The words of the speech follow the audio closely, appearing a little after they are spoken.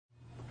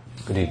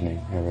Good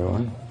evening,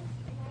 everyone.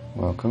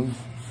 Welcome.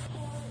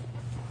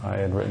 I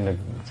had written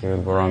to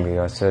Gaurangi.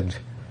 I said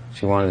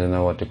she wanted to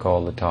know what to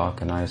call the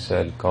talk, and I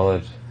said, call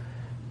it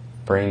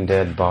Brain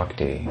Dead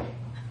Bhakti.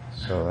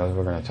 So that's what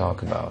we're going to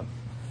talk about.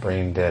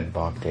 Brain Dead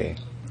Bhakti.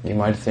 You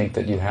might think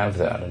that you have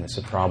that, and it's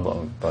a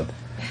problem, but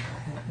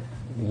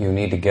you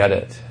need to get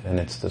it, and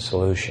it's the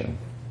solution.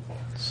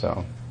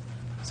 So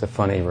it's a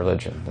funny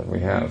religion that we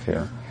have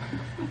here.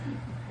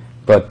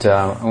 But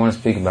I want to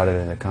speak about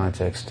it in the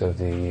context of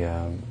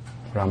the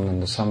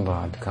Ramananda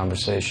Samvad,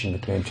 conversation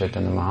between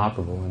Chaitanya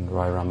Mahaprabhu and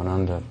Rai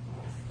Ramananda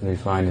that we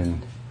find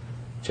in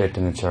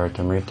Chaitanya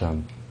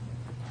Charitamrita.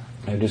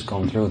 I've just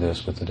gone through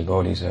this with the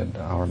devotees at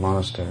our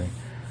monastery,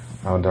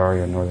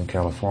 Audarya, Northern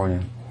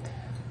California,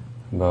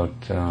 about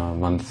a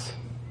month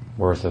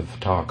worth of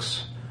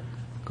talks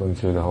going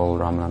through the whole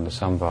Ramananda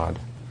Samvad.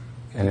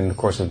 And in the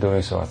course of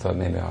doing so, I thought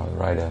maybe I'll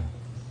write a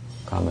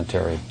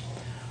commentary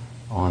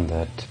on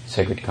that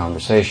sacred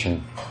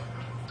conversation.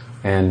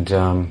 And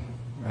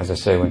as I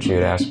say, when she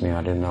had asked me,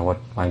 I didn't know what,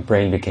 my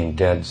brain became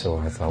dead, so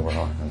I thought,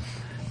 well,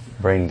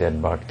 brain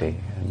dead bhakti.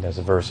 And there's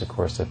a verse, of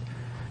course, that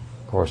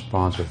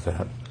corresponds with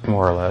that,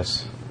 more or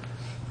less.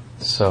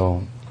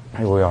 So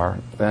here we are,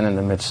 then in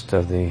the midst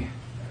of the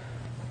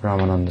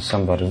Ramananda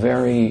Samvad, a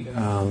very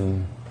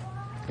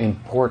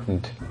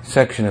important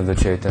section of the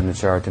Chaitanya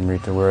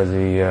Charitamrita, where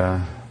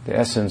the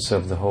essence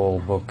of the whole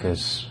book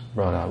is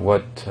brought out.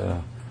 What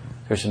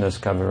Krishnadas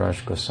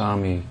Kaviraj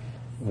Goswami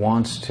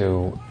wants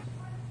to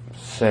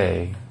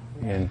say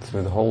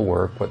through the whole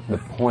work, what the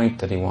point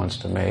that he wants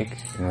to make,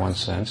 in one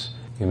sense.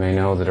 You may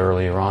know that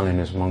earlier on in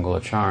his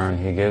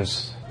Mangalacharan, he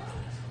gives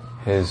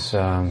his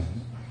Vastu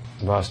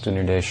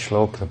Nirdesh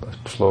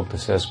Shlok that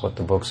says what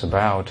the book's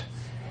about,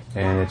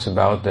 and it's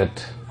about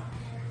that,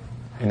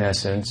 in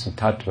essence, in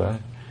Tattva,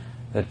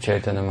 that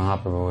Chaitanya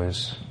Mahaprabhu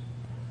is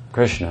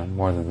Krishna,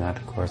 more than that,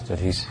 of course, that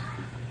he's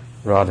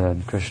Radha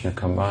and Krishna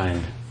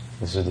combined.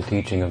 This is the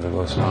teaching of the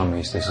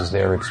Goswamis. This is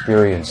their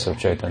experience of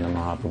Chaitanya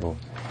Mahaprabhu.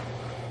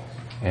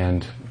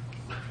 And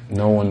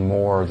no one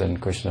more than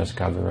Krishnadas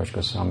Kaviraj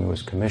Goswami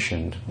was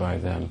commissioned by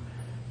them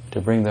to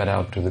bring that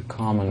out to the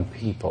common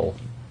people.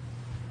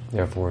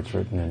 Therefore it's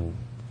written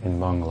in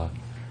Bangla.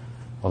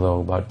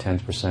 Although about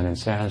 10% in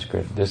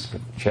Sanskrit, this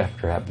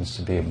chapter happens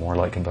to be more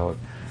like about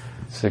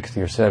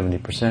 60 or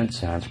 70%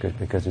 Sanskrit,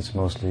 because it's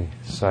mostly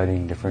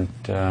citing different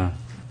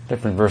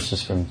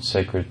verses from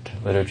sacred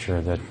literature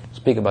that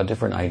speak about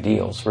different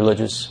ideals,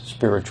 religious,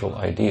 spiritual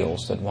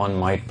ideals that one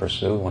might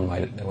pursue, one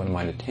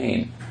might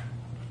attain.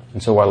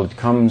 And so while it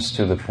comes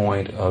to the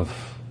point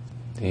of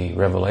the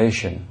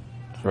revelation,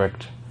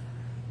 direct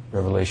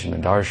revelation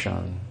and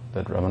darshan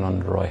that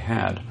Ramananda Roy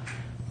had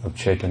of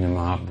Chaitanya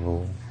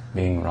Mahaprabhu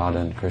being Radha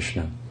and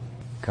Krishna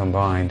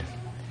combined,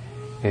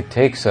 it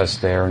takes us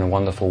there in a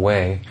wonderful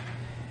way,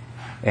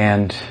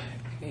 and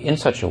in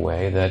such a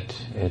way that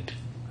it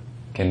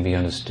can be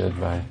understood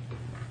by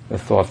a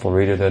thoughtful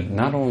reader that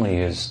not only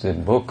is the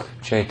book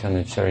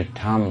Chaitanya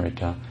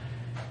Charitamrita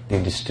the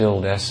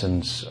distilled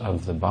essence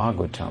of the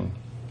Bhagavatam,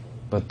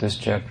 but this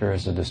chapter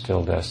is the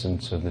distilled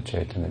essence of the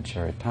Chaitanya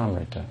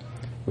Charitamrita,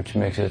 which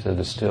makes it the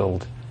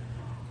distilled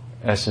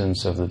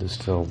essence of the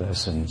distilled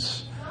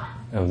essence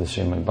of the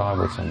Srimad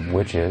Bhagavatam,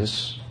 which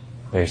is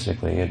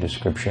basically a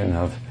description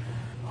of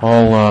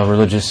all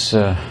religious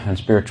and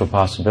spiritual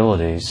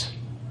possibilities,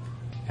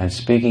 and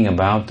speaking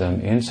about them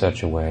in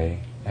such a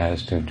way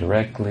as to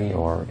directly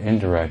or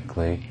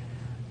indirectly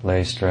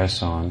lay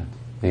stress on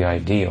the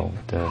ideal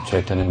that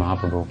Chaitanya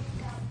Mahaprabhu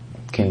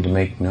came to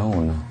make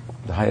known,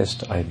 the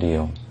highest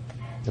ideal,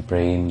 the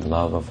praying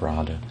love of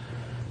Radha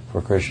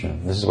for Krishna.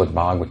 This is what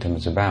Bhagavatam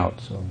is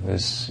about. So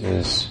this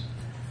is,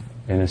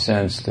 in a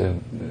sense, the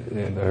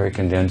very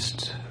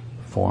condensed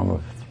form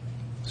of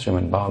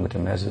Srimad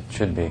Bhagavatam, as it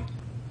should be.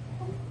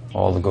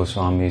 All the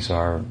Goswamis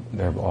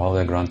all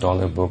their Granth, all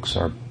their books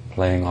are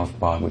playing off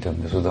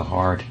Bhagavatam. This is the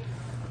heart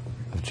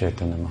of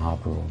Chaitanya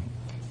Mahaprabhu.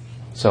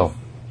 So,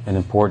 an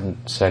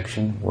important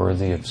section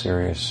worthy of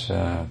serious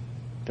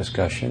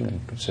discussion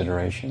and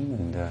consideration,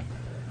 and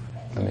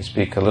let me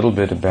speak a little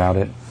bit about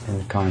it in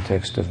the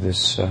context of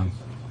this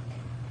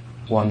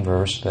one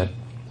verse that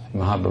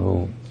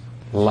Mahaprabhu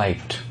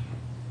liked,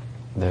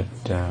 that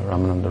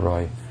Ramananda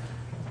Roy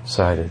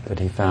cited, that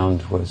he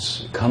found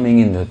was coming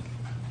in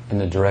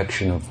the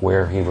direction of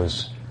where he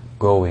was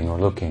going or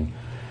looking.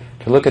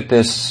 To look at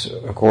this,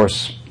 of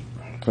course,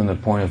 from the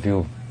point of view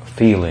of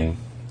feeling,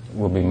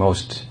 will be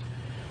most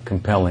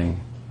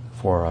compelling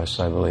for us,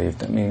 I believe.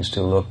 That means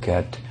to look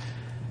at,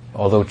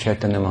 although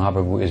Chaitanya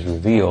Mahaprabhu is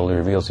revealed, he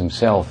reveals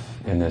himself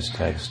in this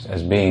text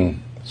as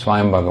being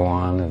Swayam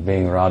Bhagavan, as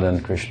being Radha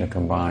and Krishna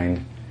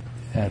combined.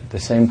 At the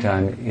same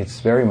time, it's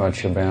very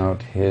much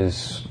about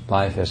his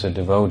life as a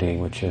devotee,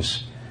 which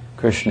is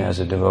Krishna as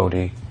a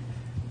devotee,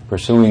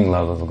 pursuing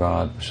love of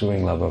God,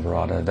 pursuing love of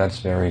Radha. That's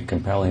very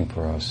compelling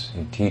for us.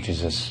 He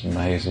teaches us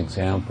by his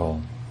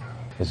example,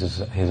 his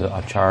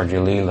Acharya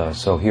Leela.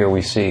 So here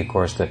we see, of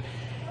course, that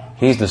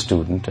he's the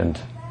student and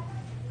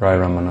Rai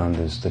Ramananda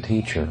is the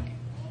teacher.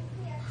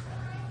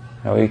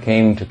 How he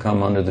came to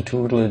come under the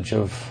tutelage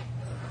of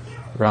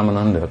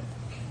Ramananda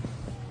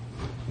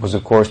was,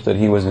 of course, that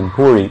he was in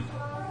Puri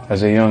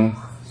as a young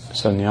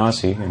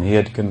sannyasi, and he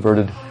had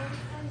converted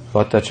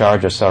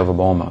Bhattacharya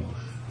Sarvabhauma.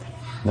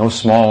 No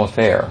small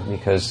affair,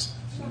 because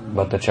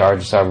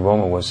Bhattacharya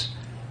Sarvabhauma was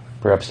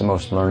perhaps the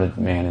most learned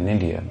man in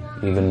India.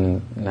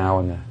 Even now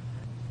in the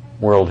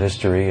world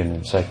history and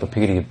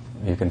encyclopedia,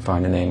 you can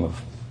find the name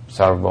of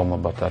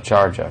Sarvabhauma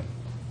Bhattacharya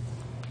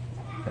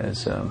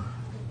as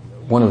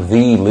one of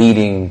the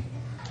leading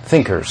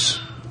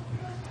thinkers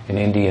in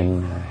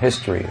Indian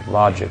history,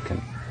 logic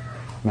and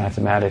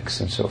mathematics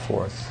and so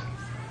forth.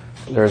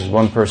 There's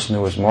one person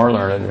who was more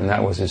learned, and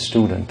that was his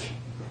student,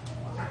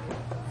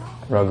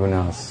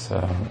 Raghunath.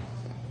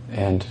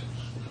 And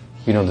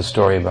you know the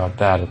story about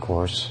that, of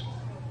course.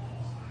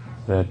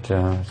 That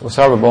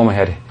Sarvabhauma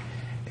had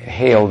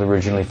hailed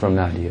originally from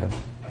Nadia,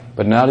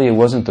 but Nadia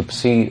wasn't the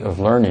seat of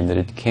learning that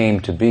it came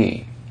to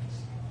be.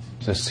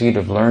 The seat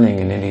of learning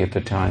in India at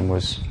the time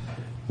was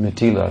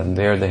Mithila, and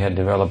there they had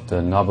developed the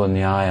Nava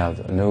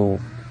Nyaya, a new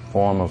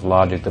form of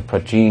logic. The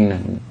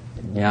Prachina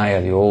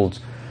Nyaya, the old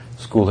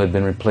school, had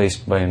been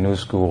replaced by a new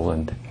school,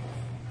 and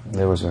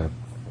there was a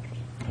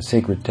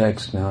sacred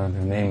text, now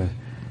the name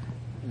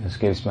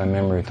escapes my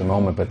memory at the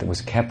moment, but it was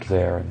kept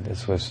there, and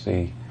this was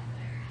the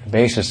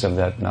basis of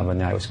that Nava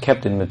Nyaya. It was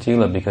kept in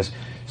Mithila because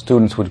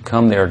students would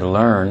come there to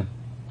learn,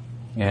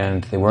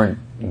 and they weren't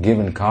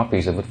given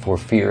copies of it for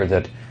fear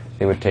that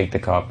they would take the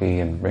copy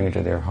and bring it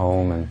to their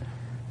home, and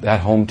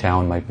that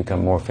hometown might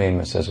become more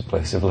famous as a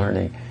place of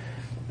learning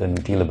than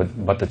Mithila. But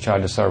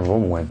Bhattacharya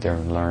Sarvabhauma went there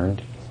and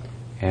learned,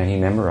 and he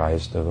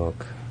memorized the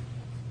book,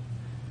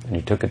 and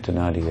he took it to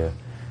Nadia.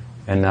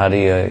 And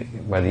Nadia,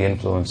 by the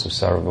influence of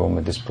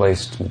Sarvabhauma,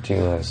 displaced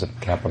Mithila as the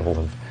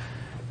capital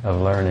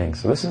of learning.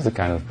 So this is the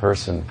kind of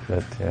person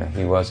that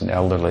he was, an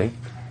elderly,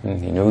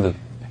 and he knew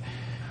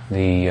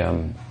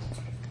the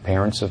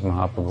parents of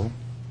Mahaprabhu,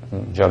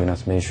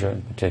 Jagannath Mishra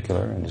in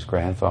particular, and his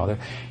grandfather.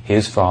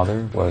 His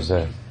father was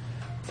a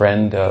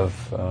friend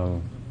of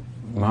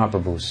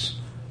Mahaprabhu's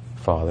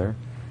father,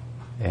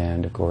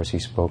 and of course he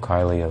spoke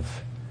highly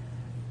of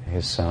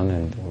his son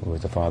and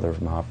was the father of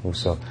Mahaprabhu.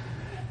 So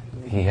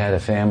he had a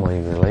family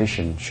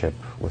relationship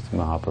with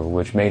Mahaprabhu,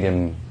 which made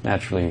him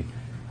naturally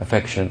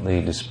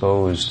affectionately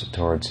disposed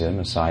towards him,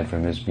 aside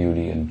from his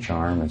beauty and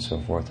charm and so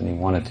forth, and he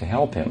wanted to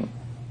help him.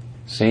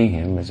 Seeing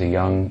him as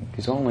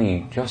he's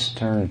only just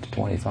turned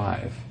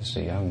 25, he's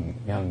a young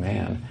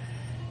man,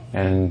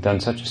 and done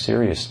such a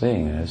serious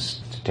thing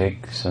as to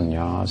take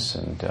sannyas,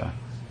 and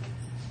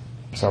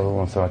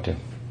Sarvabhauma thought to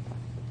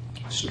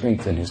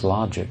strengthen his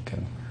logic,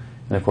 and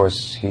of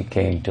course he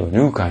came to a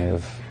new kind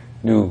of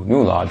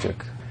new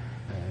logic.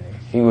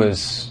 He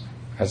was,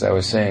 as I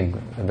was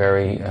saying, a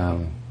very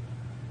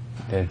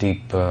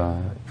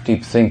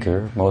deep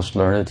thinker, most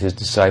learned. His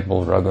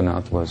disciple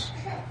Raghunath was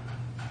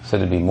said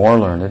to be more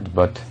learned,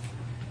 but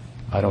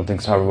I don't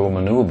think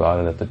Sarvabhauma knew about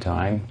it at the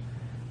time.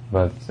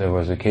 But there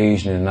was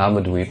occasion in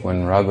Navadvip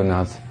when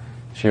Raghunath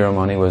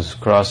Shiromani was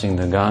crossing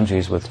the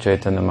Ganges with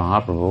Chaitanya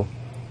Mahaprabhu,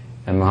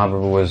 and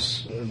Mahaprabhu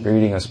was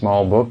reading a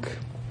small book,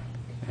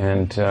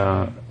 and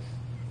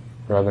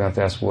Raghunath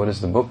asked, "What is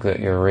the book that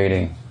you're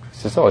reading?" He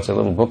says, "Oh, it's a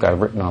little book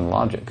I've written on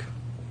logic."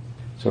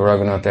 So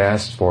Raghunath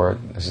asked for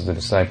it. This is the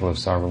disciple of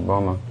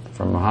Sarvabhauma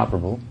from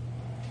Mahaprabhu,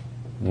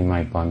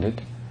 Nimai Pandit.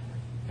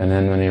 And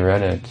then when he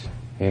read it,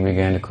 he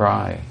began to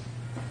cry.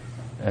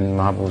 And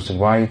Mahaprabhu said,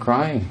 "Why are you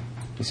crying?"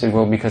 He said,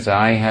 "Well, because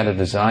I had a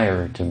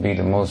desire to be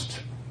the most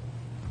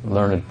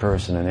learned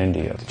person in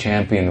India, the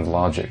champion of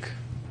logic.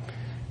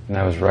 And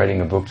I was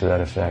writing a book to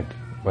that effect.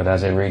 But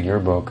as I read your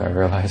book, I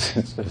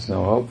realized there's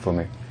no hope for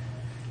me."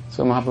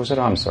 So Mahaprabhu said,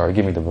 "Oh, I'm sorry,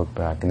 give me the book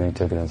back." And then he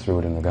took it and threw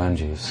it in the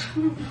Ganges.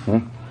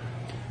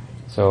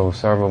 So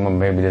Sarvabhauma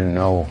maybe didn't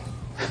know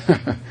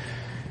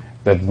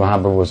that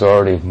Mahaprabhu was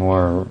already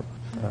more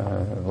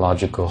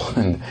logical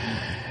and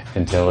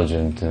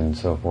intelligent and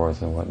so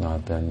forth and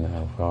whatnot, than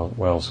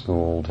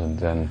well-schooled, and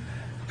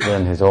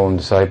then his own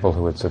disciple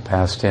who had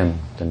surpassed him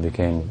and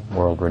became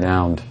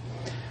world-renowned.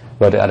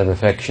 But out of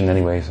affection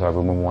anyway,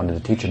 Sarvabhauma wanted to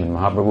teach him in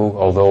Mahaprabhu,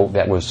 although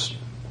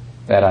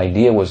that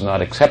idea was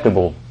not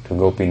acceptable to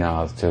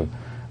Gopinath, to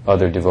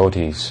other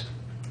devotees.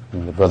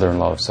 And the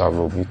brother-in-law of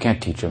Sarvabhauma, you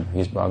can't teach him,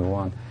 he's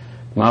Bhagavan.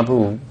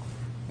 Mahaprabhu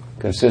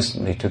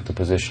consistently took the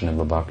position of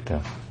a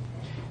bhakta.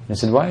 And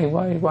said,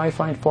 why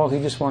find fault? He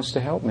just wants to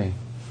help me.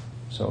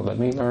 So let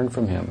me learn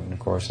from him. And of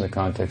course, in the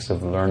context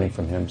of learning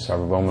from him,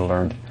 Sarvabhauma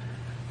learned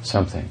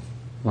something.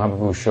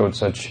 Mahaprabhu showed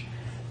such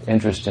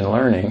interest in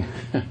learning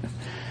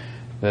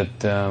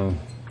that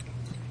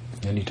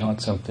he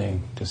taught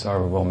something to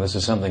Sarvabhauma. This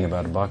is something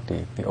about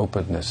bhakti, the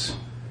openness.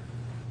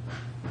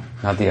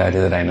 Not the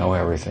idea that I know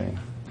everything,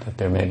 that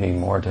there may be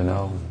more to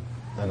know,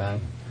 that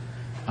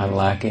I'm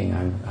lacking,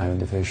 I'm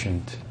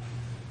deficient.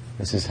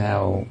 This is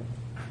how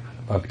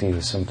bhakti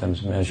is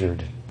sometimes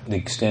measured, the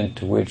extent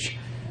to which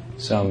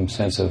some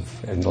sense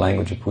of, in the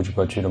language of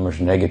Pujapad Chidambar's,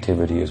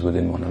 negativity is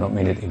within one. I don't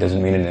mean it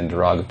doesn't mean it in an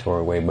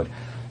derogatory way, but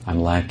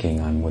I'm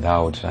lacking, I'm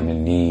without, I'm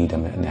in need, I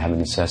have a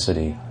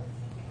necessity.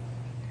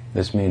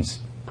 This means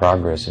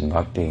progress in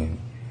bhakti.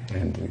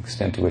 And the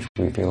extent to which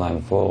we feel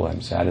I'm full,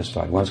 I'm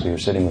satisfied. Once we were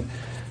sitting with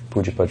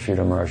Pujapat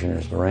Sridhar Maharaj in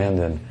his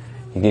veranda, and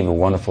he gave a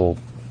wonderful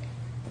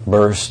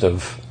burst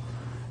of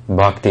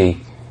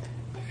bhakti,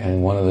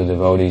 and one of the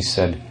devotees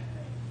said,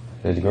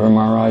 Guru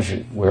Maharaj,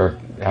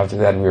 after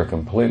that we were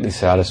completely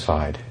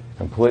satisfied.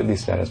 Completely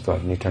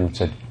satisfied. And he turned and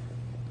said,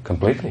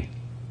 completely?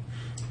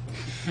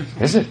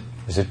 Is it?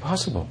 Is it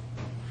possible?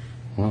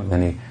 Well,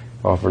 then he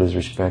offered his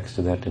respects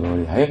to that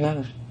devotee. I have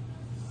not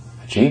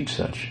achieved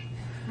such.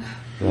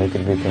 They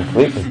could be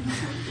completely.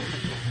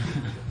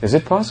 Is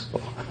it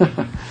possible?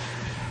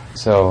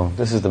 So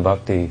this is the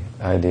bhakti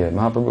idea.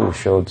 Mahaprabhu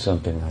showed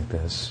something like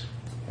this.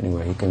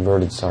 Anyway, he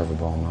converted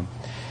Sarvabhauma.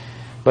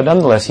 But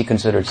nonetheless, he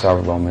considered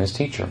Sarvabhauma his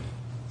teacher.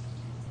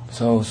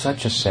 So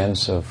such a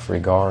sense of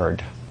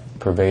regard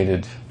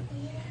pervaded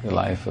the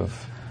life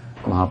of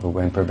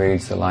Mahaprabhu and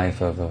pervades the life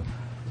of a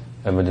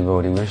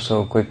devotee. We're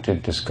so quick to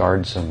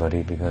discard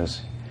somebody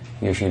because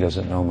he or she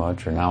doesn't know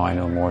much, or now I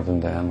know more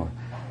than them,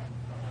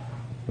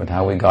 but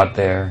how we got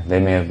there, they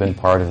may have been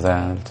part of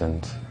that,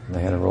 and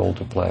they had a role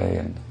to play,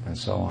 and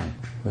so on.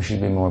 We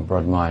should be more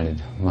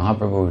broad-minded.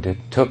 Mahaprabhu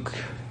took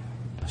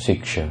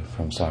Siksha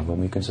from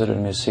Sarvabhauma. He considered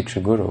him his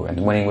Siksha Guru.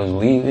 And when he was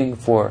leaving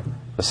for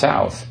the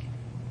south,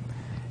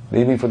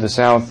 then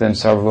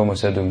Sarvabhauma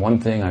said to him, one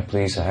thing, I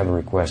have a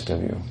request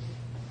of you.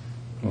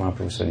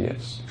 Mahaprabhu said,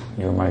 yes,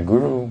 you're my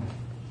Guru.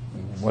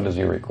 What is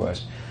your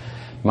request?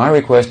 My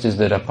request is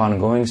that upon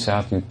going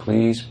south, you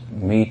please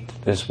meet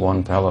this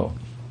one fellow,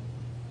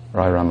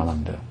 Rai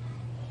Ramananda.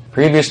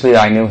 Previously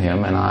I knew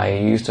him, and I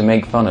used to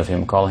make fun of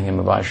him, calling him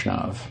a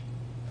Vaishnav.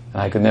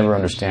 And I could never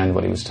understand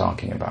what he was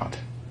talking about.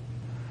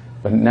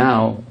 But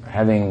now,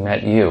 having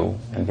met you,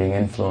 and being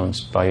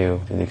influenced by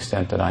you to the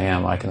extent that I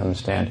am, I can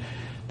understand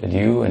that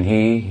you and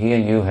he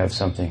and you have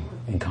something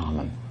in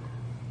common.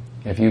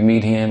 If you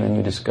meet him and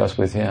you discuss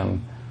with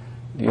him,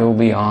 you're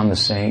beyond the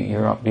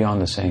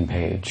same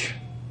page.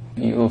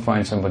 You'll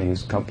find somebody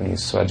whose company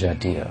is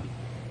swajatiya,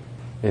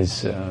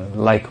 is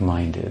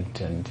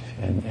like-minded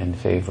and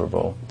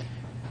favorable,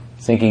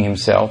 thinking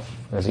himself,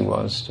 as he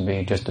was, to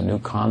be just a new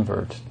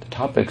convert. The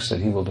topics that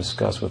he will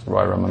discuss with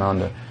Rai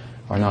Ramananda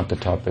are not the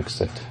topics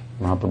that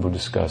Mahaprabhu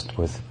discussed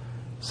with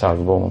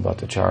Sarvabhauma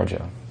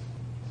Bhattacharya.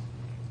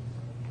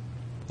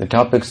 The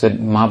topics that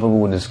Mahaprabhu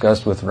would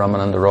discuss with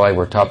Ramananda Roy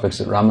were topics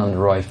that Ramananda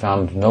Roy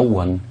found no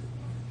one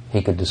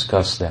he could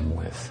discuss them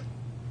with.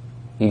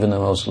 Even the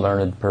most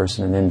learned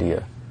person in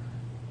India.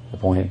 The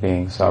point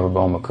being,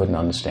 Sarvabhauma couldn't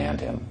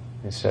understand him.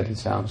 He said, it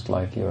sounds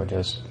like you're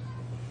just,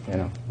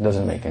 it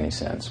doesn't make any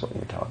sense what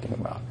you're talking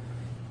about.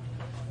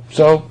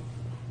 So,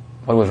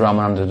 what was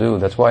Ramananda to do?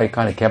 That's why he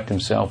kind of kept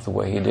himself the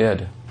way he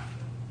did.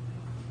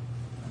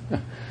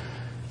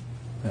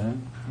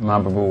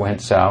 Mahaprabhu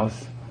went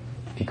south.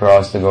 He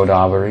crossed the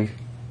Godavari,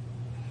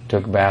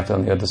 took a bath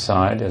on the other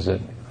side as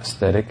an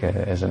ascetic,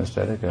 a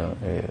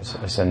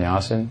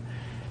sannyasin,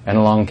 and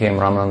along came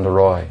Ramananda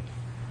Roy,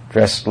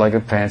 dressed like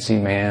a fancy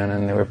man,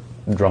 and there were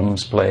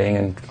drums playing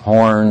and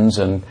horns,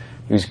 and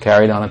he was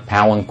carried on a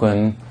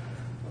palanquin.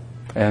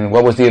 And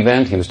what was the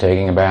event? He was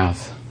taking a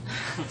bath.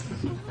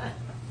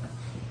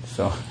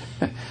 So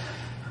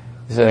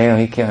he said,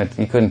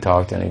 he couldn't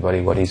talk to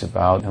anybody what he's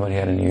about. Nobody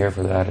had an ear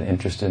for that, an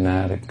interest in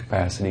that, a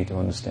capacity to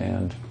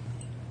understand.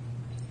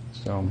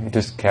 So he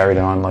just carried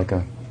on like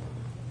a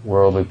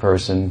worldly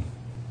person,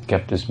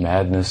 kept his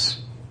madness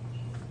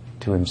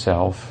to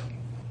himself.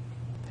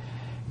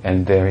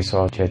 And there he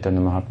saw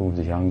Chaitanya Mahaprabhu,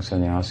 the young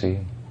sannyasi.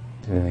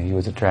 He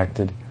was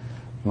attracted.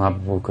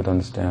 Mahaprabhu could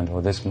understand,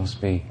 this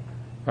must be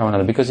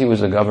Ramananda, because he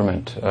was a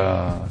government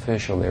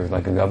official. They were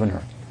like a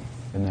governor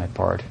in that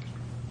part.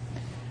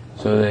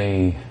 So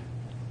they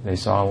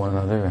saw one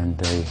another, and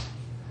they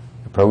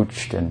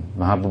approached, and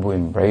Mahaprabhu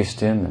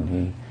embraced him, and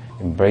he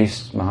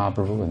embraced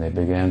Mahaprabhu, and they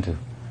began to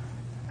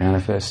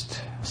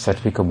manifest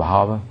sattvika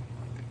bhava,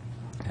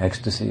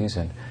 ecstasies,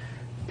 and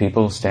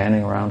people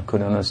standing around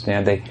couldn't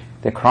understand.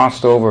 They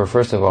crossed over,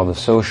 first of all, the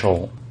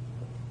social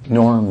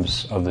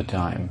norms of the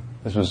time.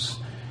 This was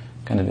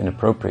kind of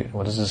inappropriate.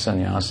 What is a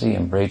sannyasi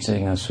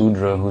embracing a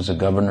Sudra who's a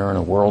governor and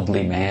a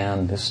worldly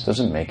man? This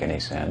doesn't make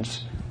any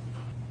sense.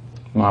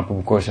 Mahaprabhu,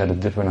 of course, had a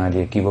different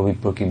idea. Kiva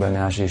vipruki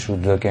banyashi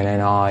Sudra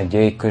kenenai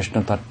jai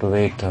Krishna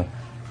tattvaveta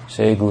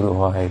say Guru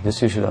hai.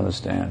 This you should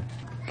understand.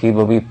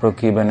 Kiva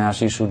vipruki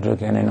banyashi Sudra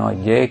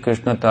kenenai jai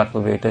Krishna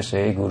tattvaveta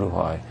say Guru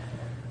hai.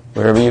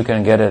 Wherever you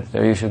can get it,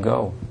 there you should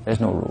go. There's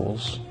no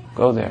rules.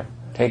 Go there.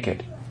 Take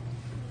it.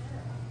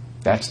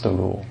 That's the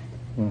rule.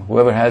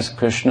 Whoever has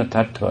Krishna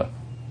Tattva,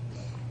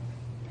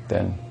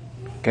 then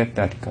get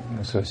that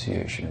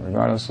association,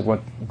 regardless of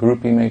what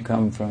group he may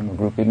come from, or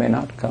group he may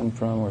not come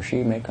from, or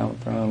she may come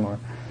from, or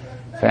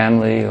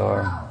family,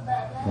 or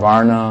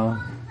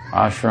varna,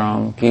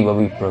 ashram, kiva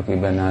vipruki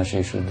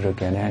banashi shudra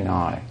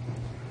kenenai.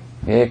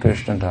 Ye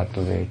Krishna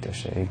Tattva Veta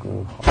Shai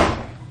Guru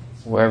Hai.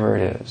 Wherever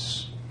it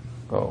is,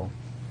 go.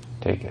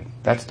 Take it.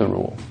 That's the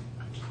rule.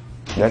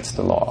 That's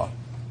the law.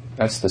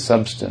 That's the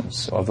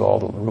substance of all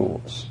the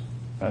rules.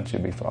 That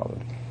should be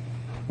followed.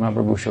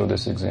 Mahaprabhu showed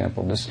this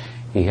example.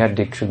 He had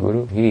Diksha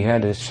Guru, he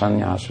had a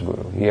Sannyasa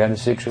Guru, he had a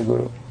Siksha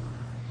Guru.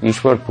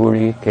 Ishwar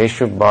Puri,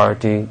 Keshav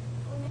Bharati,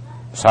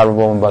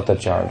 Sarvabhauma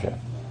Bhattacharya.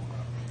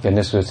 And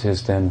this was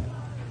his then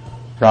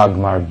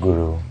Ragmarg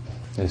Guru,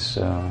 this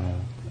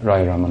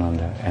Rai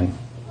Ramananda. And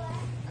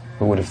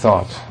who would have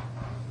thought?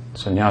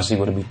 Sannyasi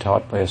would have been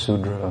taught by a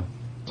Sudra,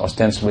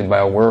 ostensibly by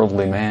a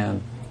worldly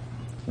man.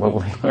 What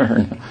will he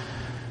learn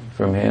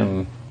from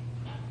him?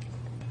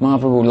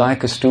 Mahaprabhu,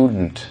 like a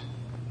student,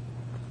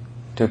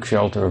 took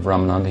shelter of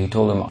Ramananda. He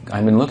told him,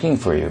 I've been looking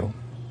for you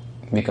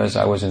because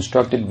I was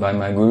instructed by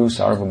my Guru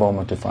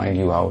Sarvabhauma to find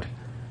you out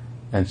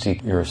and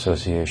seek your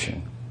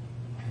association.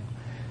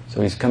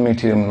 So he's coming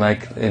to him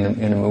like in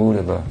a mood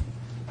of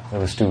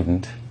a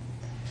student,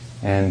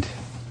 and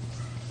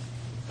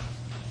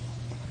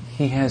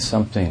he has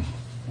something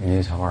in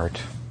his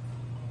heart,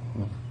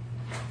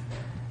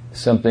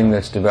 something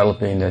that's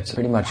developing that's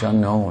pretty much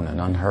unknown and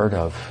unheard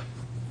of,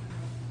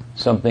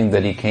 something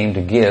that he came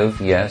to give,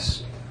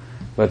 yes,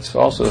 but it's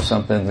also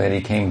something that he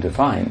came to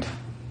find,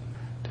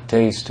 to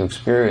taste, to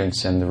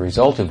experience, and the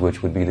result of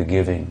which would be the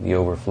giving, the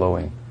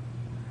overflowing,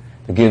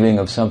 the giving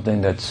of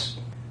something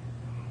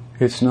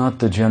it's not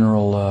the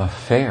general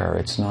fare,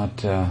 it's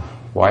not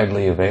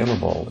widely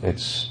available,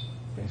 it's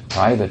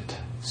private,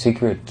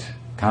 secret,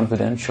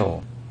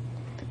 confidential,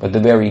 but the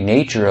very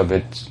nature of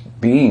it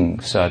being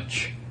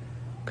such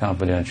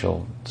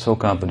confidential, so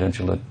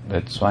confidential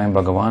that Swayam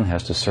Bhagavan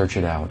has to search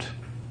it out.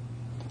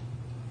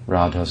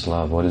 Radha's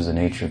love, what is the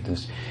nature of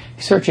this?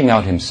 He's searching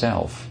out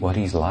himself, what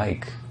he's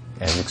like,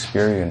 as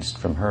experienced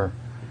from her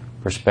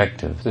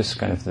perspective. This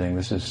kind of thing,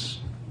 this is,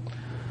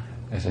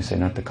 as I say,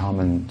 not the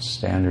common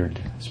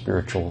standard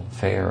spiritual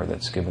fare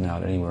that's given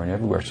out anywhere and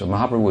everywhere. So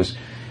Mahaprabhu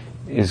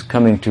is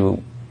coming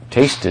to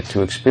taste it,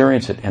 to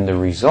experience it, and the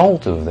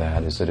result of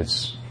that is that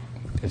it's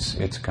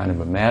kind of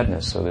a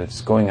madness, so that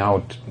it's going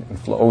out,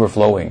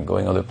 overflowing,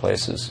 going other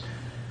places,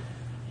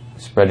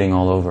 spreading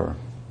all over.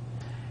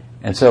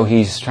 And so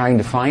he's trying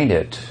to find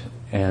it,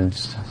 and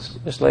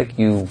just like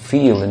you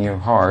feel in your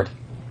heart,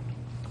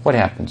 what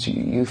happens?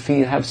 You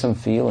have some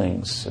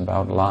feelings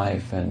about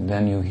life, and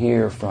then you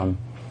hear from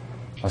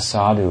a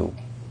sadhu,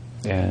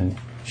 and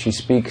she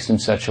speaks in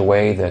such a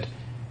way that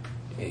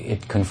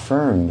it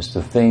confirms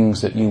the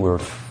things that you were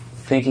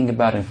thinking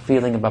about and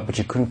feeling about, but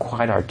you couldn't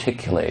quite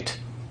articulate.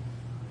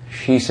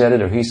 She said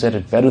it or he said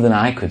it better than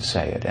I could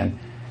say it,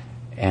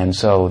 and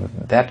so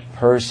that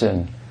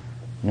person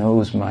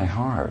knows my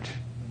heart.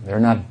 They're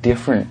not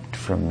different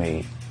from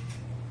me.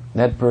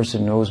 That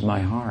person knows my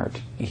heart.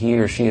 He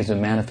or she is a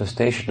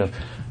manifestation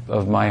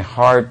of my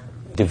heart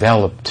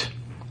developed,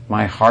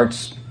 my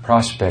heart's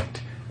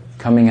prospect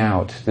coming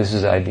out. This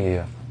is the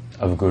idea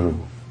of Guru.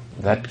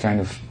 That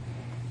kind of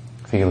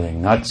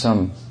feeling, not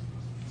some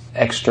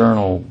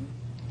external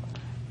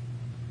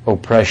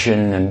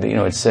oppression, and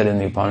it's said in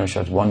the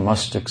Upanishads, one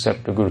must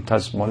accept the Guru.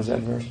 What is that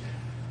verse?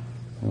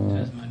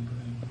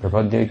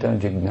 Prapadyeta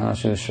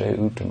jignasu shre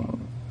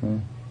uttamam.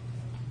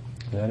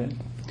 Is that it?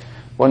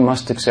 One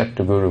must accept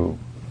the Guru.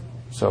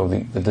 So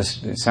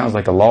this it sounds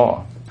like a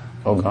law.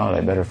 Oh God,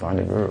 I better find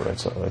a Guru.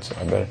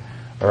 I better,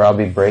 or I'll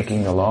be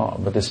breaking the law.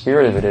 But the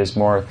spirit of it is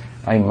more,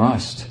 I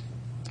must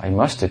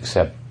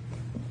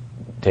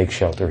take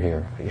shelter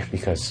here,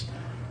 because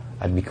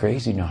I'd be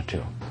crazy not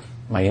to.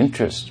 My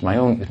interest, my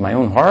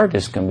own heart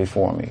has come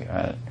before me,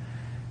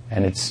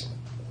 and it's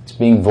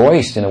being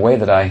voiced in a way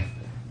that I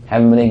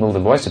haven't been able to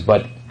voice it,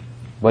 but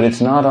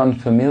it's not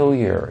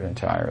unfamiliar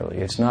entirely.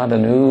 It's not a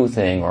new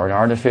thing or an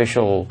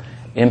artificial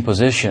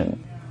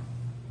imposition.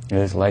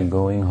 It's like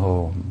going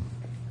home.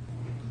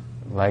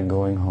 Like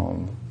going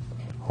home.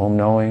 Home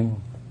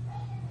knowing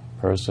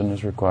person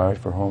is required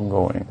for home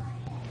going.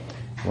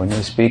 When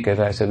they speak, as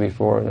I said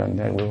before, then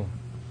they will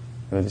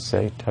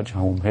say, touch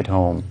home, hit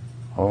home.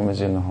 Home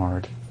is in the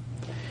heart.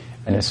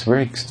 And this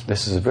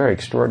is a very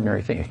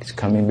extraordinary thing. It's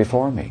coming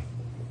before me.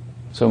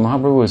 So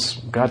Mahaprabhu has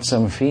got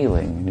some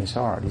feeling in his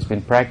heart. He's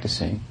been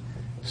practicing.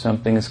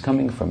 Something is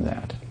coming from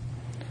that.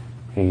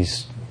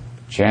 He's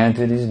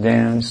chanted, he's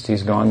danced,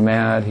 he's gone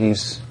mad,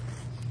 he's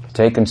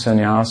taken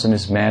sannyas in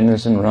his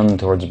madness and run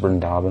towards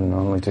Vrindavan,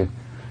 only to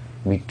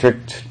be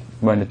tricked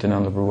by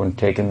Nityananda Prabhu and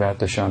taken back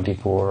to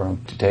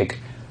Shantipur to take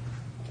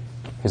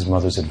his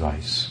mother's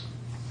advice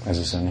as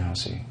a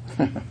sannyasi.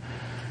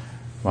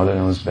 Mother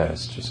knows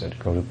best, she said,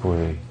 go to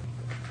Puri.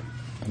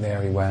 And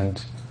there he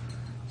went.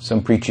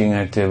 Some preaching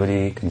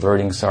activity,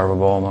 converting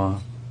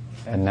Sarvabhauma,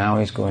 and now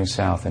he's going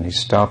south, and he's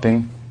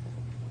stopping,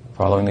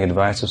 following the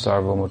advice of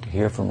Sarvabhauma to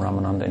hear from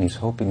Ramananda, and he's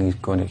hoping he's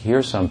going to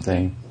hear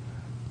something.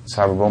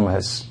 Sarvabhauma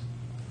has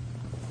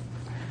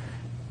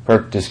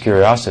perked his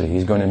curiosity.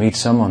 He's going to meet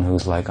someone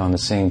who's like on the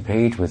same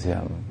page with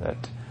him,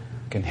 that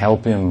can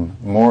help him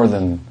more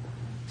than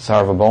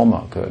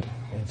Sarvabhauma could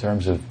in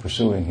terms of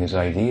pursuing his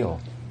ideal.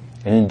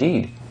 And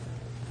indeed,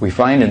 we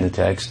find in the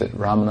text that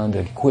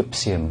Ramananda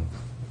equips him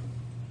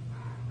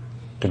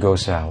to go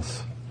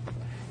south.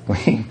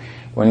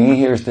 When he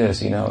hears this,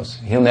 he knows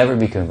he'll never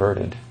be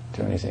converted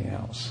to anything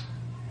else.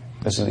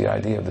 This is the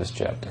idea of this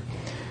chapter.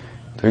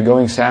 So we're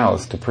going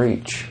south to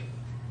preach,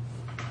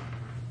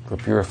 for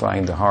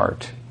purifying the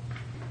heart,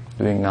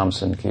 doing Nam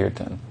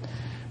Sankirtan.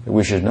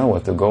 we should know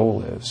what the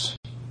goal is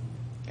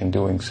in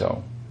doing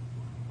so.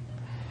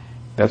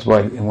 That's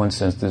why, in one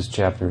sense, this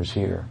chapter is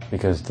here,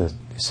 because the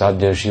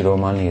Sadhya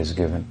Shiromani is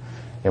given.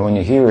 And when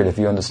you hear it, if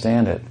you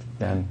understand it,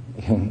 then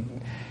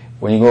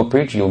when you go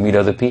preach, you'll meet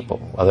other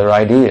people, other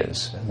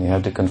ideas, and you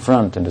have to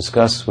confront and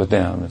discuss with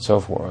them, and so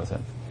forth,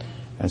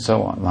 and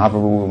so on.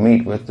 Mahaprabhu will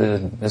meet with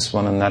this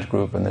one and that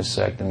group and this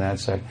sect and that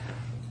sect.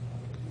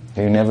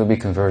 He'll never be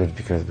converted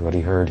because of what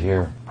he heard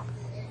here.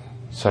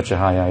 Such a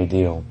high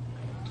ideal.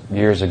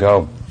 Years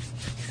ago,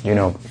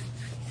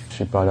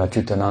 Sripada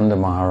Achyutananda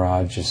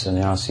Maharaj, a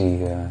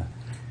sannyasi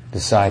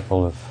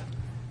disciple of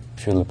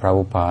Srila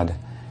Prabhupada,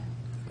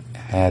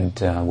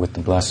 had, with the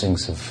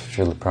blessings of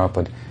Srila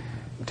Prabhupada,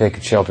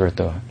 taken shelter at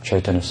the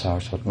Chaitanya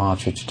Saraswat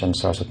Mata, Sri Chaitanya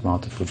Saraswat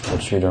Mata, Pujapad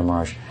Sridhar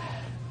Maharaj,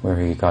 where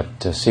he got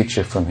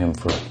Siksha from him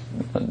for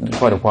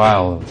quite a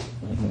while,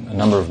 a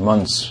number of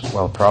months,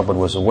 while Prabhupada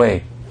was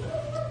away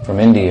from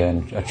India,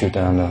 and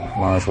Achyutananda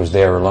Maharaj was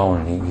there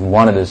alone.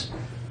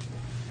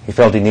 He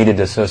felt he needed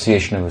the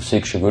association of a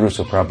Siksha Guru,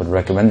 so Prabhupada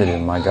recommended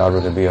him, my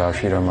God, to be our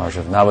Sridhar Maharaj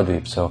of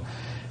Navadvip. So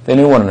they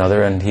knew one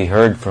another, and he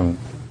heard from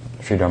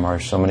Sridhar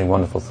Maharaj so many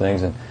wonderful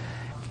things, and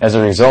as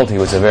a result, he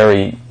was a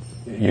very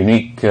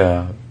unique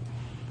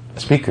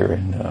speaker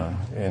in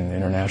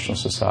International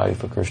Society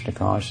for Krishna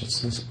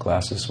Consciousness. His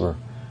classes were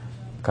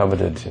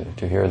coveted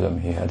to hear them.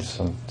 He had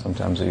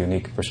sometimes a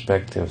unique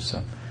perspective.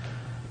 So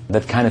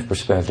that kind of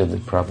perspective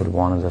that Prabhupada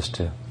wanted us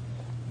to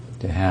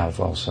have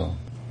also,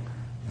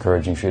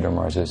 encouraging Sridhar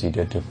Maharaj as he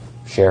did to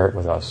share it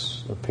with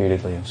us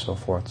repeatedly and so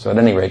forth. So at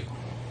any rate,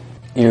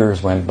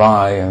 years went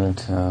by, and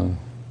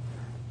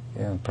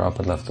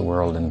Prabhupada left the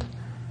world,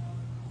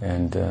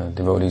 and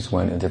devotees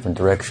went in different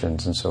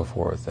directions and so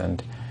forth.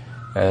 And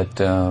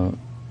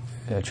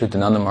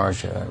Achyutananda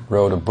Maharaj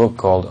wrote a book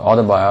called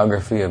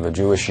Autobiography of a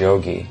Jewish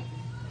Yogi.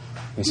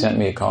 He sent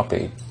me a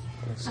copy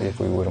to see if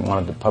we would have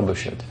wanted to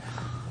publish it.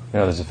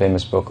 There's a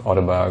famous book,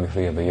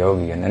 Autobiography of a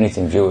Yogi, and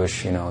anything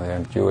Jewish,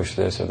 they're Jewish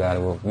this or that, it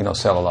will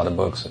sell a lot of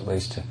books, at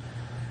least to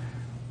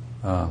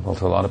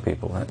a lot of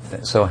people.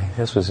 So it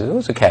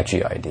was a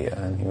catchy idea,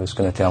 and he was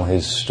going to tell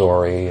his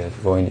story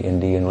of going to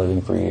India and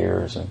living for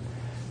years and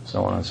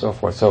so on and so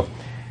forth. So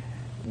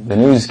the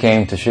news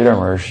came to Sridhar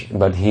Maharaj,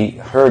 but he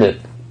heard it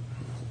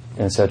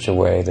in such a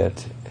way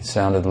that it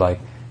sounded like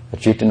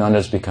Achyutananda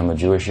has become a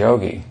Jewish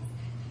yogi.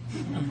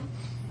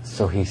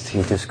 So he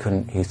just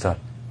couldn't, he thought,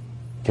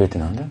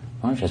 Achyutananda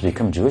Maharaj has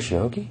become a Jewish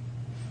yogi?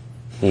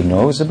 He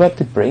knows about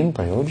the brain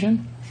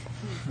prayojan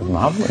of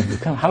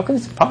Mahaprabhu? How can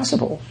it be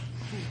possible?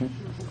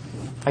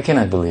 I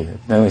cannot believe it.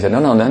 Then he said,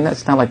 no,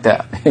 that's not like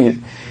that.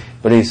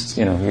 But he's,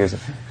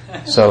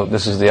 so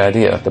this is the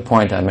idea, the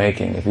point I'm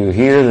making. If you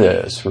hear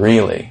this,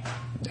 really,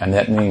 and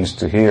that means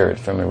to hear it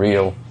from a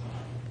real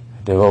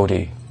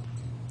devotee,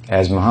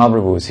 as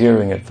Mahaprabhu is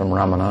hearing it from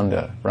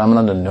Ramananda,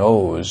 Ramananda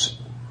knows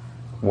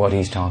what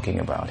he's talking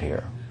about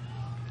here.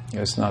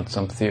 It's not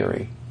some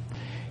theory.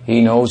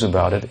 He knows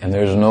about it, and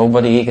there's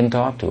nobody he can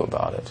talk to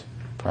about it,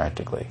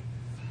 practically.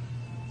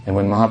 And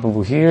when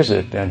Mahaprabhu hears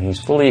it, then he's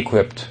fully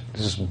equipped.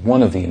 This is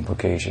one of the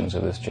implications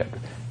of this chapter.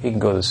 He can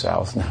go to the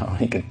south now,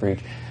 he can preach.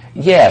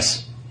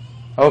 Yes,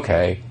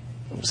 okay.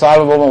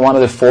 Sarvabhauma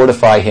wanted to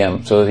fortify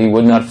him so that he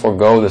would not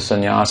forego the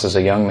sannyas as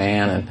a young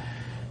man, and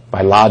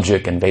by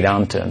logic and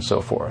Vedanta and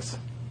so forth.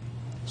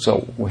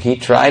 So he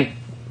tried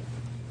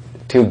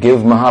to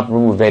give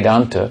Mahaprabhu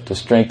Vedanta to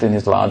strengthen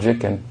his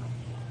logic, and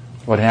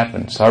what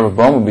happened?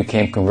 Sarvabhauma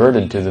became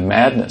converted to the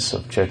madness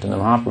of Chaitanya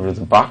Mahaprabhu, to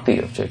the bhakti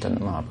of Chaitanya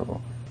Mahaprabhu.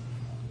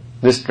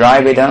 This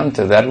dry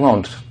Vedanta, that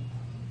won't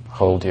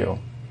hold you.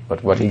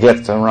 But what he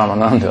gets from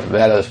Ramananda,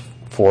 that is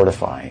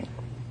fortifying.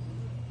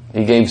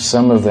 He gave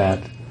some of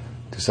that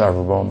to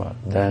Sarvabhauma.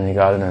 Then he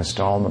got an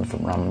installment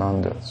from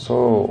Ramananda.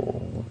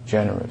 So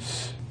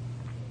generous.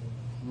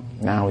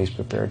 Now he's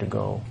prepared to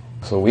go.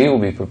 So we will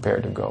be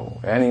prepared to go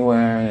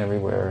anywhere and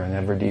everywhere and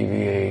never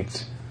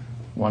deviate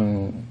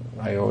one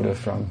iota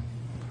from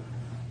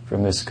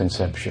this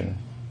conception,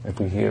 if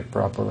we hear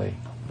properly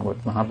what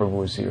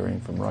Mahaprabhu is hearing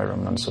from Rai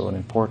Ramananda. So an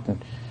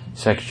important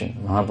section.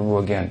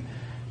 Mahaprabhu again,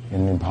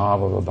 in the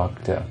bhava of a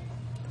bhakta,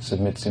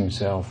 submits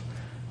himself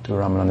to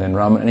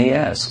Ramananda, and he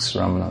asks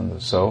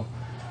Ramananda, so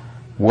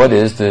what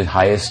is the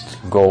highest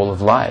goal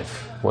of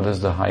life? What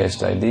is the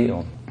highest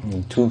ideal?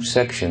 In 2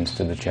 sections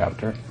to the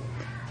chapter.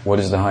 What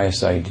is the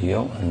highest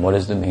ideal, and what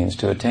is the means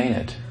to attain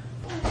it?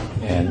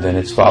 And then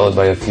it's followed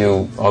by a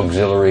few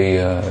auxiliary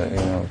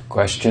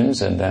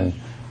questions, and then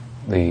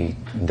the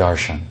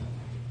darshan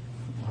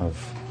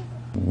of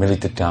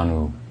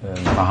Militatanu,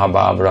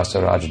 Mahabhav,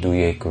 Rasaraj,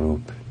 Duye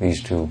Karup.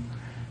 These two,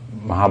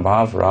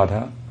 Mahabhav,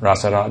 Radha,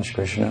 Rasaraj,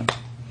 Krishna,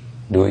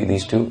 Dui,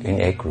 these two in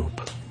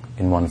Ekrup,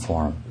 in one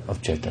form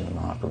of Chaitanya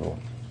Mahaprabhu.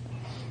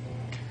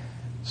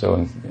 So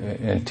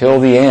until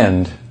the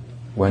end,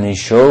 when he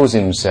shows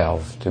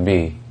himself to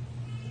be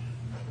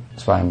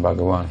Swayam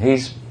Bhagavan,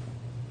 he's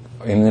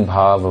in the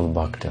bhava of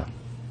bhakta,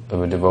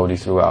 of a devotee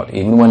throughout.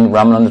 Even when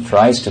Ramananda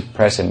tries to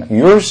press him,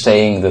 you're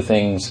saying the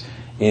things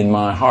in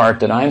my heart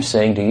that I'm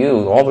saying to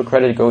you, all the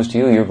credit goes to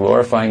you, you're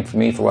glorifying for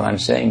me for what I'm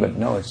saying, but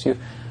no, it's you.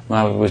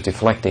 Mahaprabhu was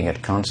deflecting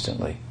it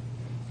constantly.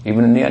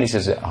 Even in the end, he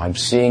says, I'm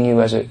seeing you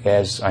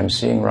as I'm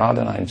seeing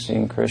Radha and I'm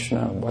seeing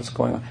Krishna. What's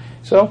going on?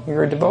 So,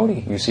 you're a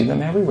devotee. You see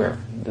them everywhere.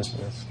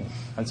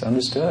 That's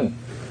understood.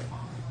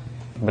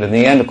 But in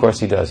the end, of course,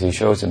 he does. He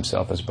shows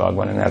himself as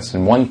Bhagavan, and that's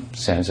in one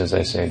sense, as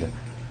I say,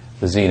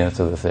 the zenith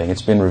of the thing.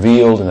 It's been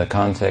revealed in the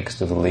context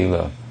of the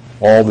Leela.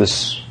 All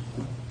this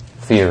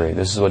theory,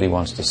 this is what he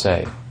wants to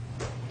say.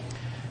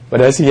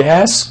 But as he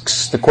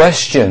asks the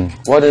question,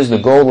 what is the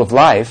goal of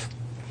life,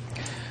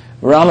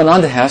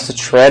 Ramananda has to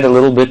tread a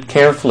little bit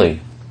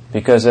carefully,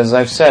 because as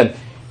I've said,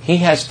 he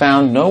has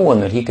found no one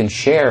that he can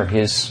share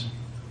his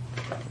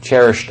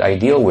cherished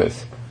ideal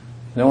with.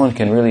 No one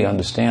can really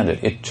understand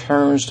it. It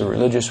turns the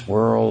religious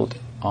world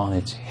on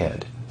its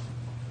head.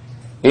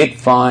 It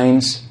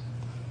finds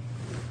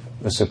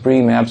the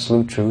supreme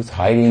absolute truth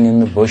hiding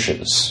in the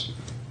bushes,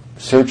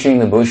 searching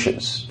the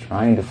bushes,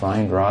 trying to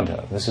find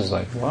Radha. This is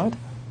like, what?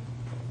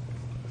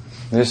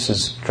 This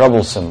is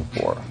troublesome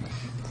for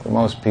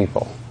most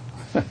people.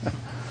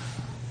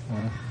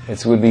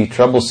 It would be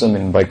troublesome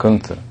in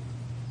Vaikuntha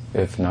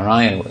if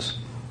Narayan was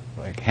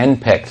like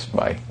henpecked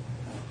by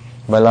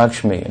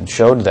Lakshmi and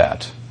showed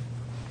that.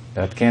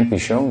 That can't be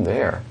shown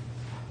there.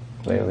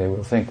 They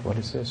will think, what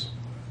is this?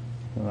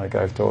 Like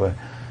I've told her,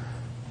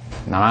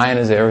 Narayan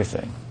is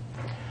everything.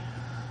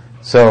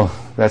 So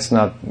that's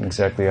not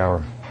exactly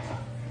our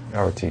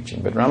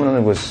teaching. But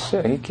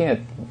Ramananda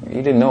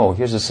he didn't know.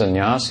 Here's a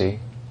sannyasi.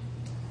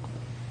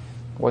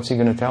 What's he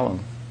going to tell him?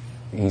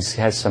 He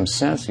has some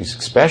sense. He's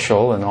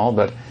special and all,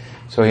 but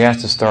so he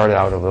has to start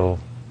out a little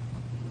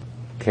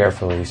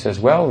carefully. He says,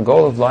 well, the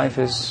goal of life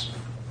is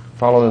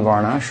follow the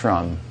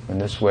varnashram. In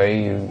this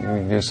way,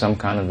 you do some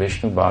kind of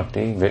Vishnu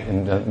bhakti,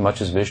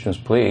 much as Vishnu is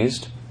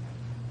pleased.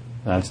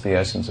 That's the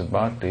essence of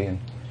bhakti, and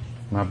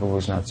Mahaprabhu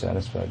was not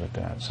satisfied with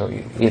that. So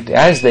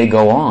as they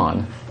go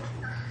on,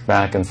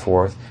 back and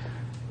forth,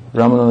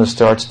 Ramananda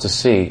starts to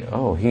see,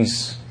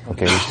 he's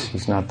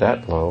not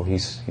that low.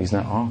 He's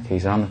not.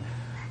 He's on.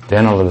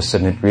 Then all of a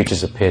sudden it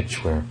reaches a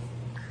pitch where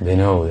they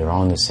know they're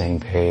on the same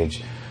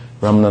page.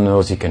 Ramananda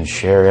knows he can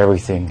share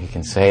everything. He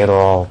can say it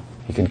all.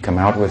 He can come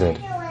out with it.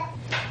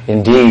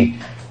 Indeed,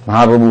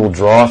 Mahaprabhu will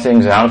draw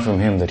things out from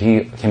him that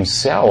he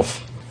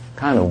himself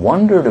kind of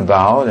wondered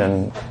about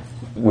and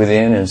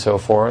within and so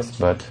forth,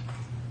 but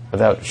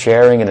without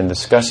sharing it and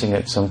discussing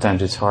it,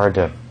 sometimes it's hard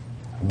to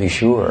be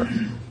sure.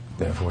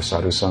 Therefore,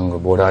 sadhu sangha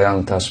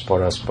bodhayantas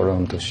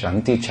parasparam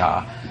tushanti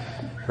cha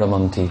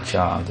ramanti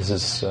cha. This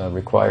is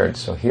required.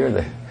 So here,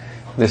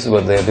 this is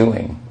what they're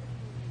doing.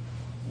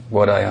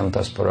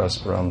 Bodhayantas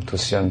parasparam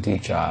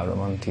tushanti cha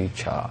ramanti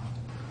cha.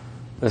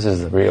 This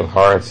is the real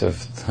heart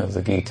of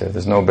the Gita.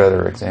 There's no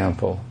better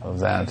example of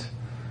that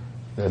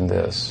than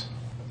this.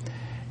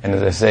 And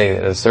as I say,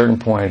 at a certain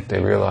point,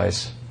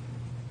 Ramananda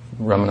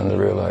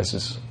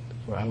realizes,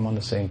 I'm on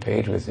the same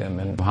page with him.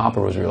 And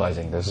Mahaprabhu was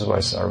realizing, this is why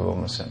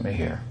Sarvabhauma sent me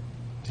here.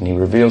 And he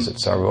reveals it.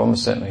 Sarvabhauma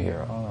sent me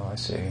here. Oh, I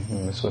see.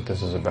 That's what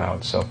this is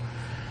about. So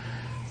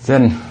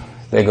then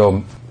they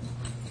go,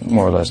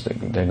 more or less, they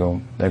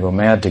go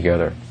mad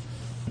together.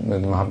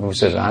 And Mahaprabhu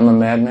says, I'm a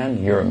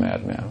madman, you're a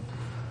madman.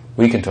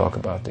 We can talk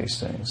about these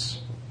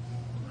things.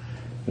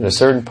 At a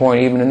certain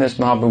point, even in this,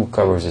 Mahaprabhu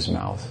covers his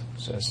mouth.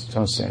 Says,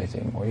 don't say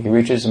anything more. He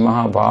reaches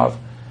Mahabhav,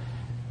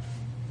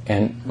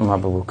 and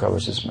Mahaprabhu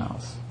covers his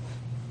mouth.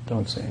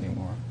 Don't say any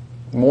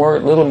more.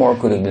 Little more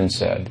could have been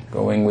said,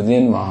 going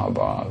within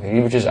Mahabhav. He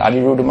reaches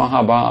Adiruddha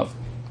Mahabhav.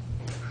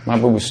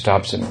 Mahaprabhu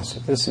stops him and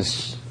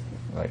says,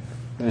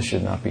 this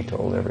should not be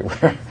told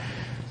everywhere.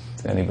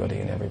 To anybody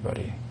and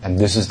everybody. And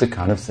this is the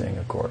kind of thing,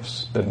 of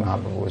course, that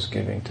Mahaprabhu was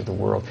giving to the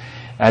world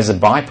as a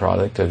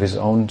byproduct of his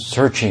own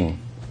searching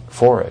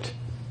for it.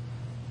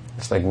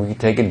 It's like we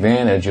take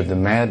advantage of the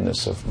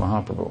madness of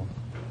Mahaprabhu.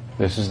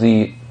 This is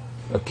the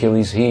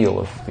Achilles heel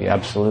of the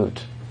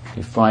Absolute.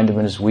 You find him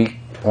in his weak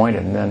point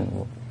and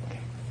then,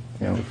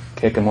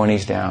 kick him when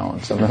he's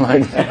down, something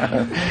like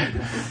that.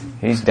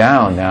 He's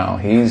down now.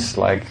 He's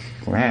like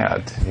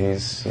mad.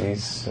 He's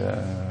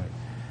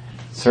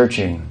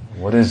searching.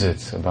 What is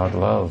it about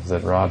love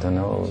that Radha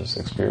knows,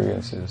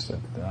 experiences,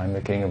 that I'm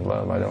the king of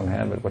love, I don't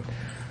have it,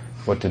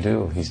 what to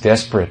do? He's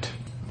desperate.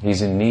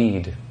 He's in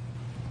need.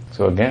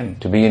 So again,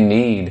 to be in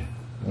need,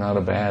 not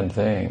a bad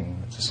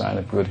thing. It's a sign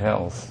of good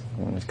health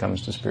when it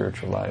comes to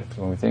spiritual life.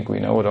 When we think we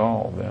know it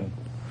all, then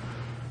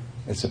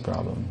it's a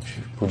problem.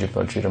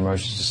 Pujapad Sridhar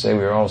Maharaj used to say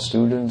we're all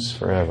students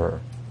forever.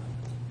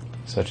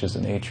 Such is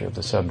the nature of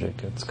the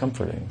subject. It's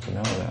comforting to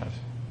know that.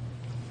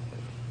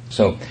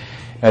 So,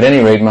 at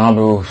any rate,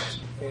 Mahaprabhu,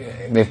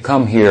 they've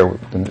come here,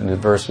 the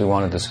verse we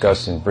want to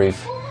discuss in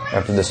brief,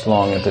 after this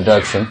long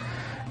introduction,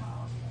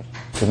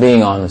 to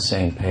being on the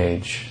same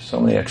page. So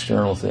many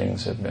external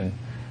things have been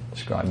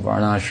described.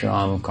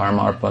 Varnashram,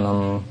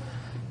 Karmarpanam,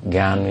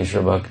 Gyan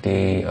Mishra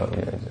Bhakti,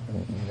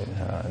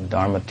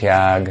 Dharma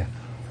Tyag,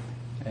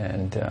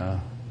 and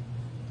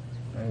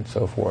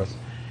so forth.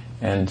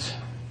 And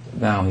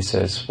now he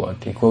says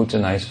what? He quotes a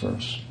nice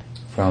verse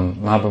from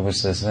Mahaprabhu.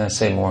 Says, let's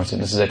say more. So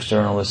this is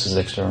external, this is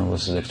external,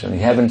 this is external.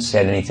 You haven't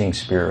said anything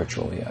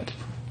spiritual yet,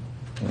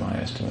 in my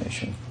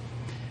estimation.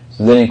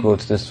 So then he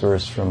quotes this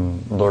verse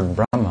from Lord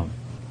Brahma.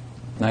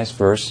 Nice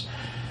verse.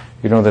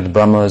 You know that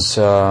Brahma's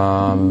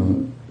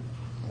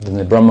in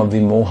the Brahma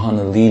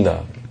Vimohana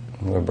Leela,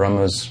 where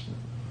Brahma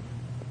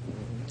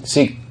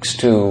seeks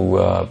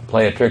to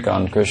play a trick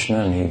on Krishna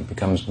and he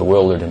becomes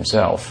bewildered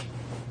himself.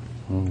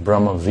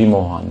 Brahma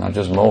Vimohan, not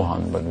just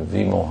Mohan, but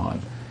Vimohan.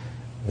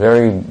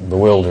 Very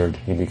bewildered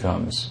he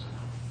becomes.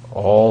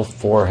 All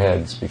four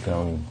heads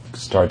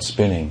start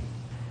spinning.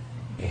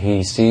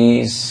 He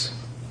sees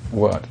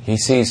what? He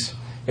sees,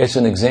 it's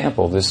an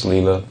example, this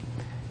Leela,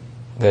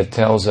 that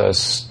tells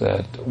us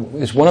that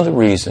is one of the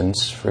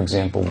reasons, for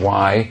example,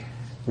 why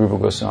Rupa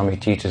Goswami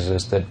teaches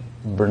us that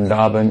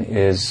Vrindavan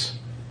is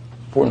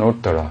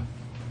Purnottara,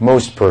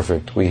 most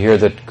perfect. We hear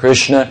that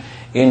Krishna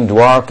in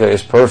Dwarka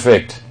is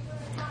perfect.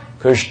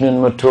 Krishna in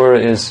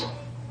Mathura is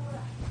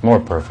more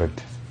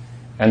perfect.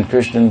 And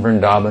Krishna in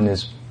Vrindavan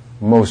is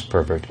most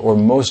perfect, or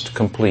most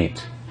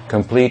complete.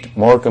 Complete,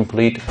 more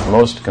complete,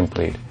 most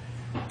complete.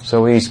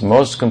 So he's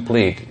most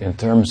complete in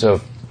terms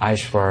of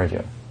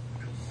Aishvarya,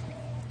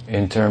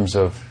 in terms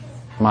of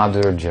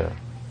Madhurya,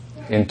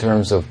 in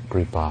terms of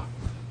Kripa,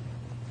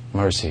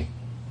 mercy.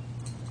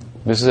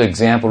 This is an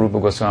example Rupa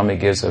Goswami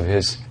gives of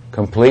his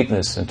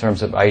completeness in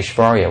terms of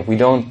Aishvarya. We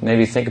don't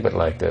maybe think of it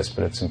like this,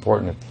 but it's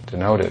important to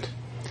note it.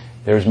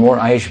 There's more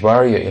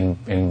Aishvarya in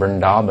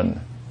Vrindavan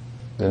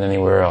than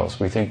anywhere else.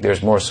 We think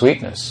there's more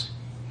sweetness,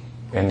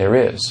 and there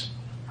is.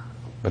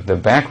 But the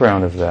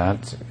background of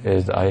that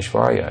is the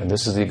Aishvarya, and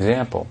this is the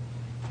example.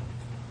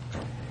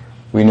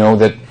 We know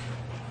that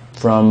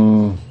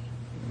from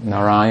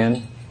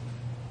Narayan,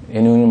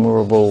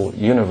 innumerable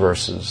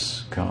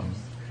universes come.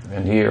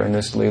 And here in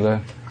this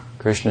Leela,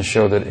 Krishna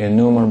showed that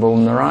innumerable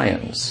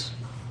Narayans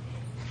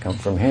come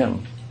from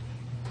him.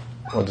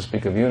 Or to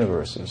speak of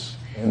universes,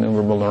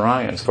 innumerable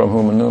Narayans, from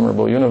whom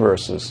innumerable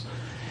universes.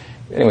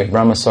 Anyway,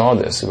 Brahma saw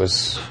this. It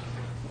was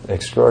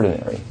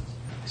extraordinary.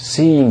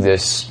 Seeing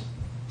this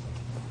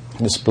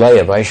display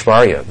of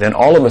Aishvarya, then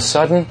all of a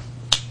sudden,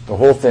 the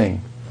whole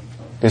thing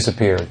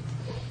disappeared.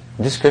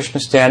 Just Krishna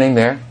standing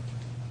there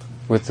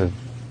with a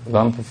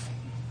lump of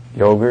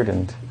yogurt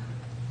and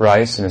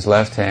rice in his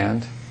left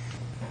hand,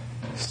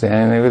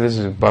 standing there with his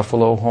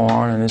buffalo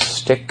horn and his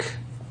stick,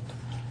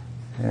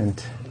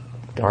 and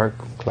dark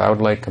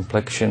cloud-like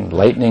complexion,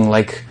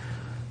 lightning-like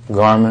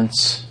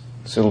garments,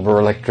 silver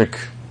electric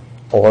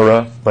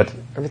aura, but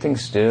everything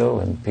still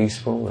and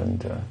peaceful,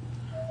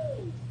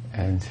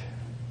 and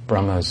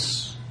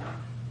Brahma's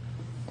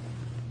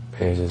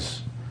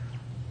pays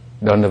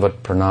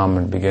Dandavat Pranam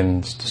and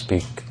begins to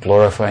speak,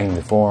 glorifying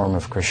the form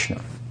of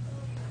Krishna.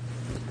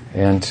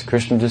 And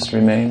Krishna just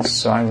remains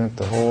silent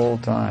the whole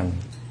time.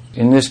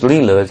 In this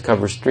Leela that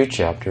covers 3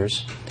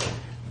 chapters,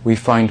 we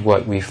find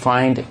what? We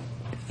find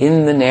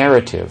in the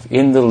narrative,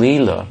 in the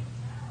Leela,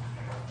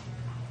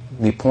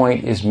 the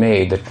point is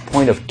made, the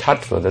point of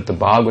tattva that the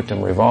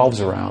Bhagavatam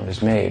revolves around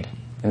is made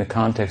in the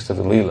context of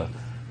the Leela.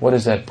 What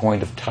is that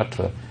point of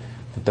tattva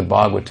that the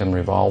Bhagavatam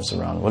revolves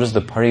around? What is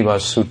the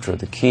Paribhas Sutra,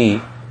 the key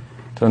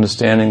to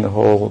understanding the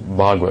whole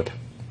Bhagavat?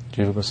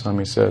 Jiva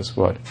Goswami says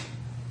what?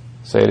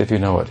 Say it if you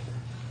know it.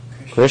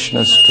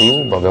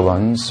 Krishnastu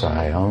Bhagavan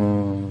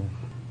Swayam.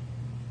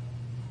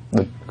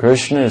 The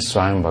Krishna is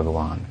Swayam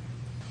Bhagavan.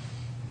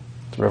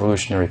 It's a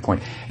revolutionary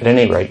point. At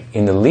any rate,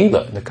 in the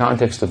Leela, in the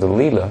context of the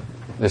Leela,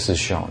 this is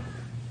shown.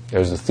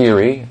 There's the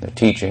theory, the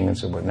teaching, and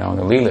so forth. Now in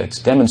the Leela, it's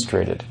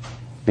demonstrated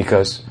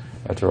because,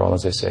 after all,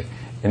 as I say,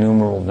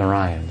 innumerable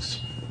Narayans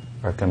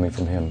are coming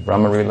from him.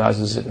 Brahma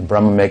realizes it, and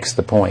Brahma makes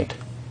the point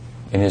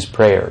in his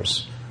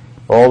prayers.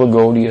 All the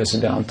Gaudiya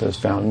Siddhanta is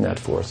found in that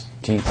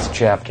 14th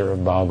chapter of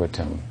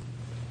Bhagavatam.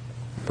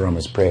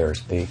 Brahma's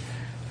prayers, the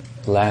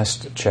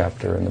last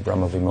chapter in the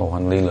Brahma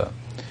Vimohan Leela.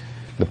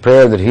 The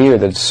prayer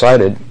that's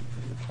cited,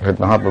 or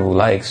Mahaprabhu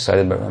likes,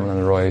 cited by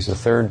Ramananda Roy, is the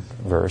 3rd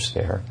verse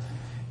there.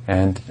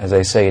 And as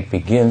I say, it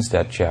begins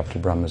that chapter,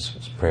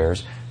 Brahma's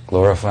prayers,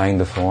 glorifying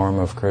the form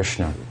of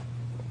Krishna.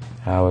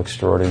 How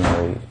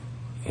extraordinary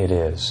it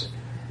is.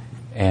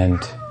 And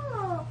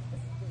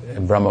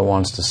Brahma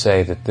wants to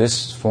say that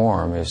this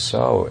form is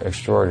so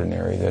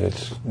extraordinary that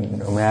it's,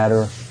 no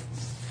matter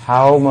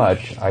how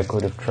much I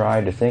could have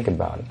tried to think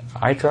about it.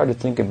 I tried to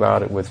think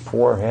about it with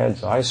 4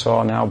 heads. I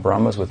saw now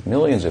Brahmas with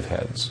millions of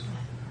heads,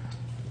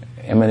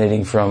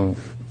 emanating from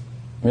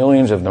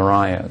millions of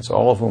Narayans,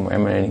 all of whom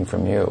emanating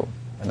from you.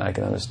 And I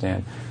can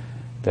understand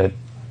that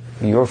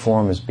your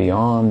form is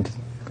beyond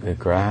the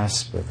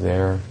grasp of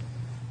their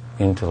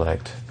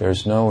intellect.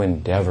 There's no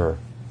endeavor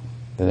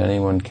that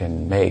anyone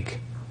can make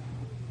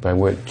by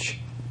which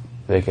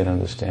they can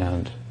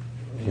understand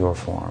your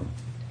form,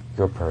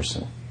 your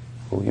person,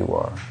 who you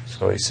are.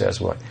 So he says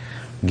what?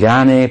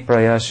 Jnane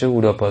prayasya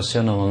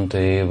udapasya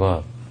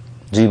namanteva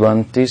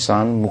jivanti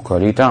san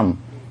mukharitam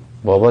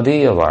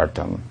bhavadiya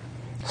vartam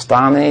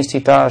stane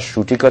sthita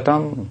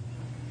shrutikatam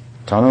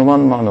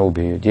tanuman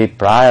manobhi je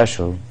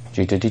prayasya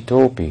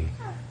jitaditopi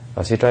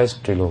asitais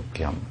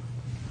trilokyam.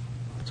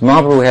 So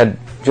Mahaprabhu had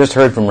just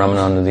heard from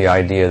Ramananda the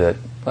idea that,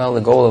 well,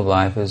 the goal of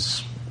life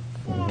is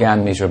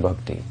Gyan Mishra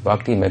Bhakti.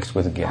 Bhakti mixed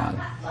with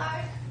Gyan.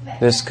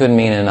 This could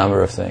mean a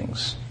number of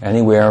things.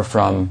 Anywhere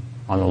from,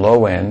 on the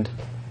low end,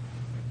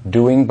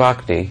 doing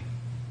bhakti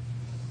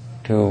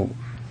to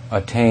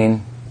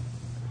attain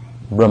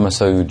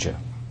Brahmasayuja.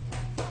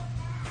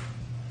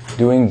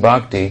 Doing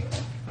bhakti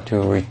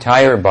to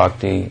retire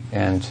bhakti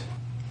and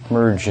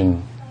merge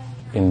in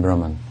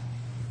Brahman,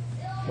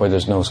 where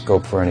there's no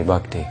scope for any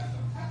bhakti.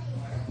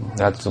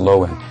 That's the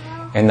low end.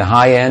 And the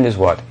high end is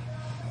what?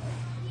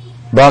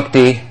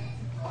 Bhakti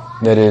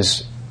that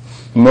is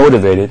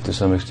motivated to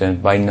some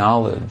extent by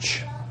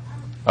knowledge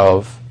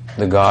of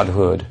the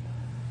Godhood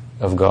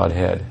of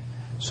Godhead.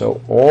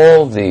 So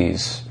all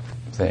these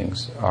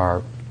things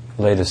are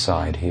laid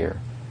aside here.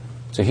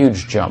 It's a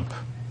huge jump.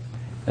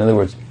 In other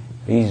words,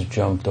 he's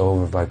jumped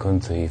over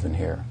Vaikuntha even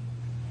here.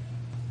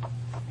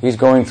 He's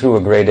going through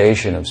a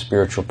gradation of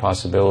spiritual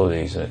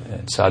possibilities,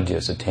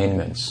 sadhyas,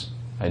 attainments,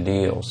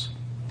 ideals.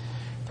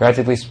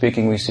 Practically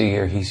speaking, we see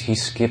here he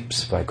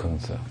skips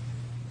Vaikuntha.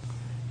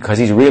 Because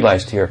he's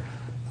realized here,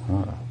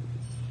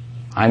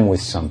 I'm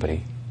with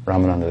somebody,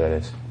 Ramananda that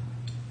is,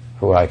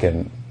 who I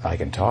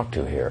can talk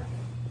to here.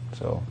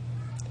 So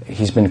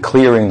he's been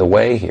clearing the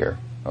way here.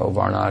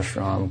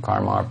 Varnashram,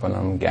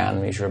 Karmarpanam,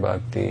 Gyan, Mishra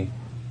Bhakti.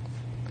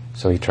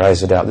 So he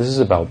tries it out. This is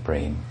about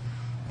prem.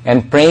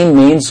 And prem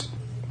means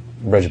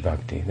Braj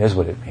Bhakti. That's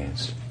what it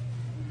means.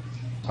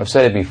 I've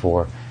said it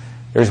before.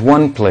 There's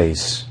one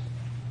place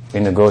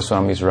in the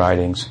Goswami's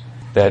writings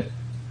that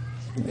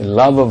the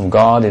love of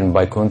God in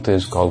Vaikuntha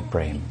is called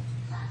prem.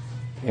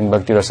 In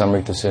Bhakti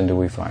Rasamrita Sindhu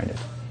we find it.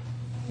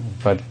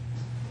 But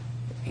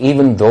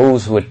even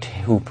those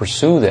who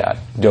pursue that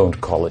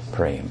don't call it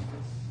prem.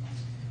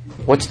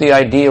 What's the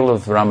ideal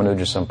of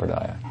Ramanuja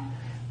Sampradaya?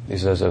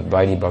 This is a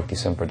Vaidhi Bhakti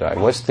Sampradaya.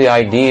 What's the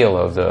ideal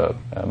of the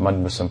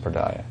Madhva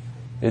Sampradaya?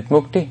 Is it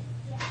mukti?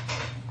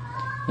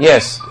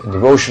 Yes, a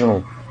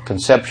devotional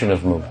conception of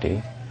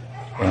mukti,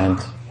 and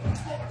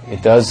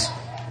it does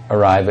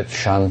arrive at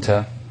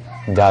Shanta,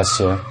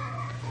 Dasya,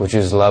 which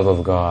is love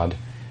of God.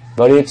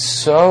 But it's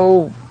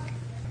so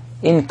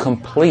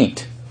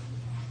incomplete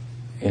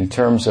in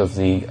terms of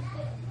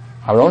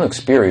our own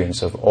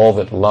experience of all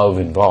that love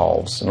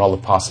involves and all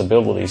the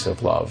possibilities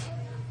of love,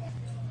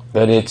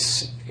 that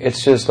it's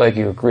just like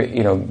your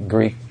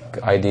Greek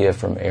idea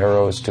from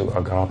eros to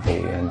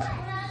agape, and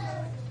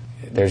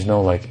there's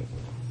no like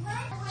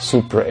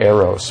supra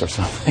eros or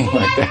something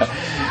like that.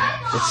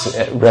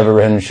 It's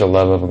reverential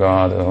love of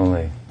God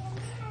only.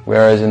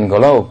 Whereas in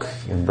Golok,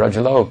 in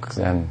Brajalok,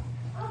 then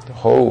the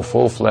whole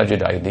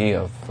full-fledged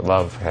idea of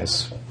love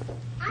has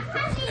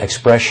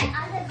expression.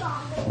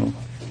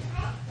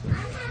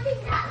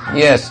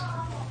 Yes,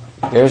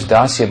 there's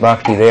Dasya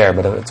Bhakti there,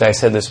 but as I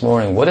said this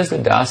morning, what is the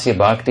Dasya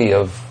Bhakti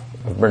of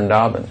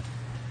Vrindavan?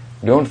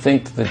 Don't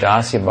think that the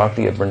Dasya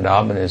Bhakti of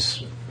Vrindavan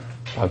is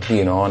bhakti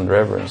in awe and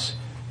reverence.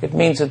 It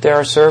means that there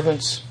are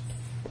servants.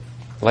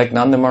 Like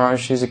Nanda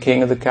Maharaj, he's the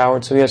king of the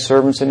cowards, so he has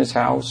servants in his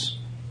house.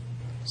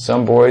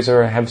 Some boys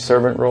have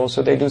servant roles,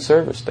 so they do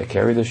service. They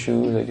carry the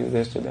shoes, they do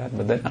this, do that,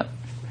 but they're not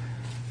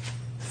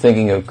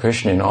thinking of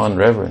Krishna in awe and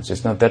reverence.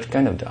 It's not that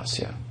kind of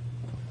Dasya.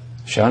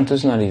 Shanta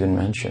is not even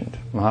mentioned.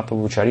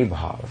 Mahaprabhu Chari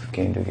Bhav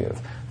came to give.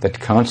 That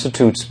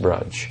constitutes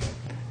Braj.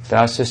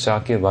 Dasya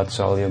Sakya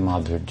Vatsalya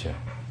Madhurya.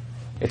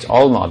 It's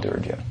all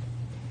Madhurya.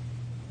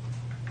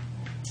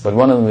 But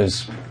one of them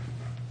is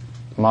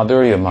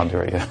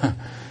Madhurya.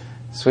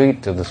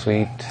 Sweet of the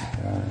sweet.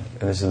 And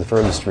this is the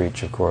furthest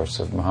reach, of course,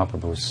 of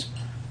Mahaprabhu's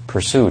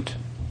pursuit.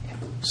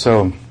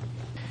 So,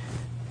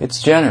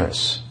 it's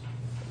generous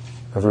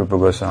of Rupa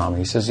Goswami.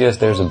 He says, yes,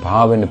 there's a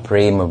bhava in the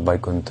prem of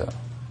Vaikuntha.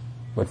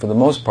 But for the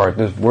most part,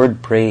 this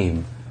word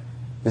prem,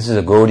 this is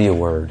a Gaudiya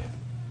word.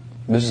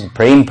 This is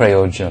prem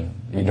prayojan.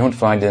 You don't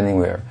find it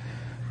anywhere.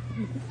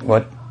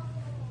 What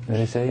did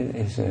he say?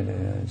 He said,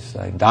 it's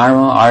like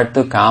dharma,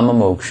 artha, kama,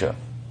 moksha.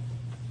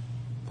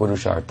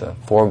 Purushartha,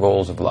 4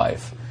 goals of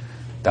life.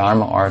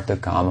 Dharma, artha,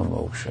 kama,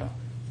 moksha.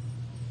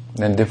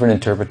 Then different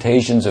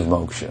interpretations of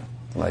moksha,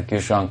 like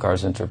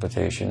Yashankar's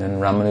interpretation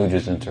and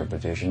Ramanuja's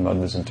interpretation,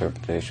 Madhva's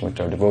interpretation, which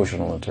are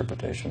devotional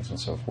interpretations and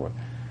so forth.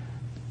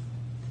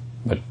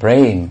 But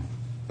prem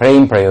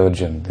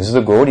prayojan, this is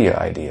the Gaudiya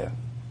idea.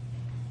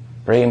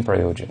 Prem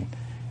prayojan.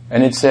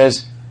 And it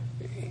says,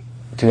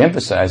 to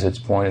emphasize its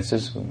point, it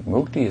says,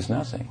 mukti is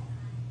nothing.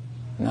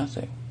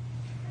 Nothing.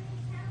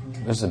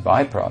 This is a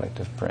byproduct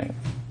of prem.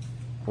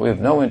 We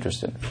have no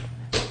interest in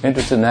it.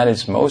 Interest in that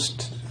is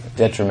most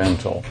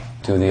detrimental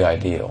to the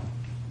ideal.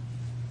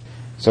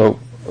 So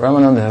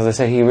Ramananda, as I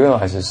say, he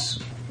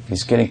realizes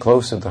he's getting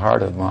close to the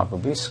heart of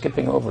Mahaprabhu. He's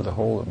skipping over the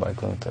whole of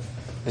Vaikuntha.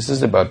 This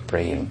is about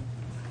prem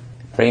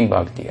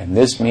bhakti, and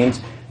this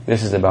means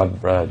this is about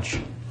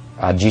Braj.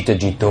 Ajita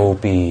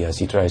jitopi, as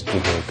he tries to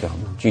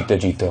become. Jita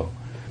jito.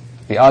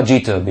 The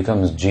ajita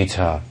becomes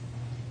jita.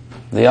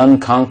 The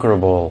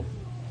unconquerable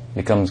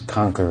becomes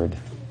conquered.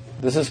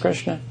 This is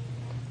Krishna.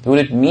 What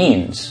it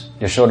means,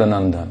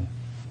 Yashodanandan,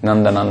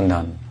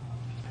 Nandanandan,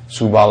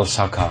 Subal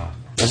Sakha.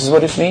 This is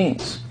what it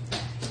means.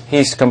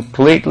 He's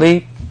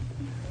completely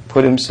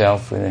put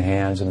himself in the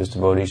hands of his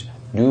devotees.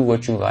 Do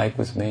what you like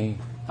with me.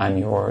 I'm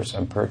yours.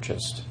 I'm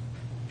purchased.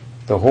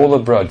 The whole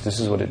of Braj, this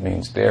is what it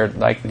means. They're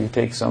like you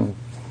take some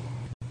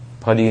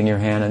putty in your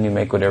hand and you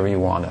make whatever you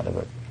want out of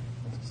it.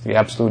 The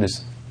Absolute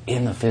is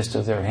in the fist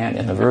of their hand.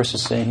 And the verse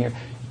is saying here,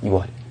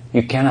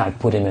 you cannot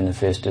put him in the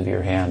fist of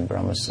your hand,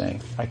 Brahma is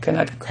saying. I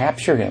cannot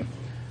capture him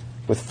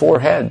with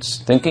 4 heads,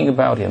 thinking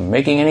about him,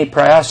 making any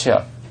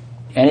prayasya,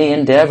 any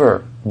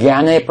endeavor,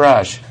 jnane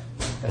prash,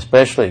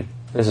 especially.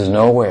 This is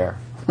nowhere.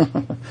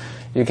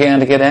 You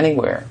can't get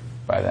anywhere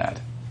by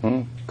that.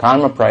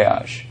 Karma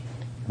prayash,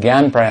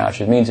 gyan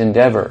prayash, it means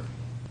endeavor.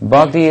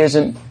 Bhakti is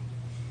an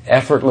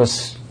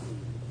effortless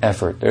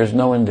effort. There's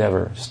no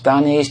endeavor.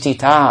 Stane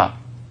stita.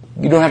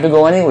 You don't have to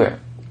go anywhere.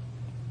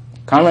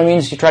 Karma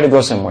means you try to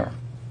go somewhere.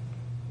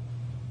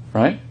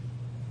 Right?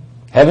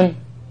 Heaven,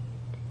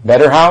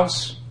 better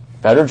house,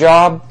 better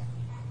job,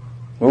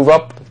 move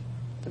up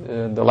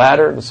the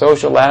ladder, the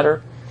social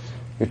ladder.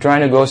 You're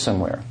trying to go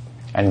somewhere.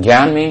 And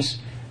gyan means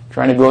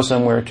trying to go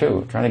somewhere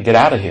too, trying to get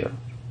out of here.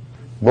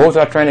 Both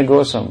are trying to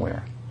go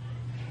somewhere.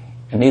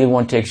 And neither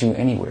one takes you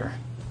anywhere.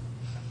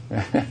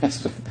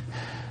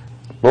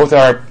 Both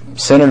are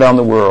centered on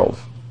the world,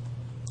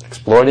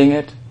 exploiting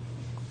it,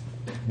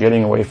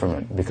 getting away from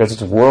it. Because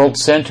it's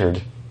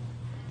world-centered,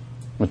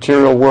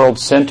 material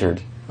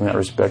world-centered in that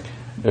respect,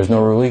 there's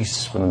no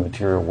release from the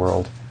material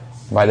world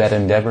by that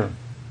endeavor.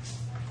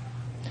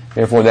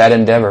 Therefore, that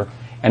endeavor,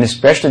 and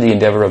especially the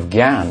endeavor of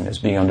Gyan, is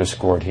being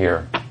underscored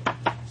here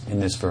in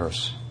this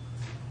verse,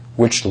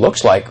 which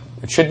looks like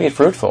it should be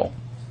fruitful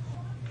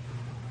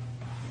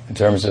in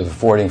terms of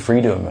affording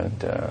freedom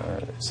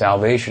and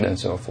salvation and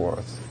so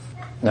forth.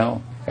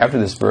 No. After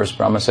this verse,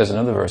 Brahma says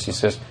another verse. He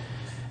says,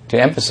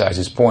 to emphasize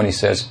his point, he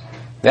says,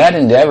 that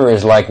endeavor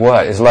is like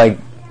what? It's like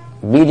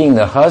beating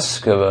the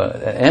husk of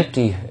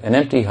an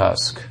empty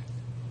husk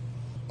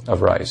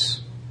of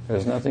rice.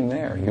 There's nothing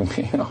there. You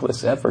make all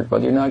this effort,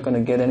 but you're not going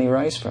to get any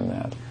rice from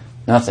that.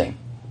 Nothing.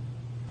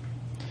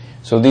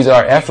 So these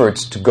are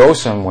efforts to go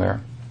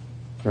somewhere,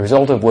 the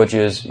result of which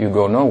is you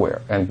go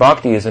nowhere. And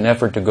bhakti is an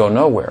effort to go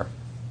nowhere,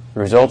 the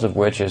result of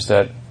which is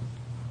that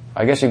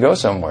I guess you go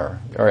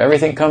somewhere, or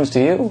everything comes to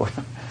you.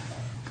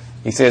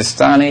 He says,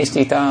 stane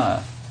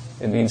stita.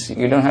 It means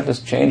you don't have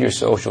to change your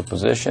social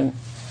position.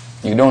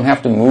 You don't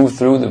have to move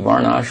through the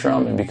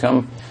varnashram and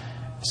become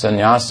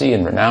sannyasi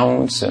and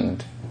renounce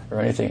or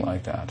anything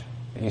like that.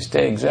 You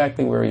stay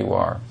exactly where you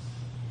are.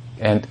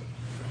 And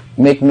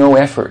make no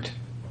effort.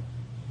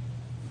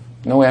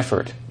 No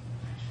effort.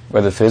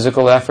 Whether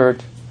physical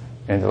effort,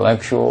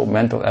 intellectual,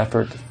 mental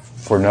effort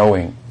for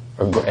knowing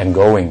and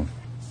going.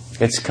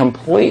 It's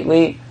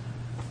completely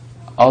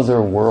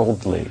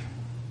otherworldly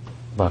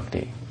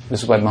bhakti.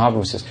 This is why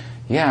Mahaprabhu says,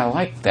 yeah, I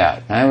like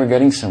that. Now we're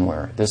getting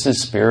somewhere. This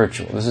is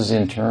spiritual. This is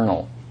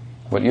internal.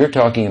 What you're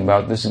talking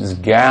about, this is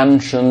Gyan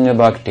Shunya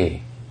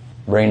Bhakti,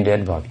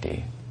 brain-dead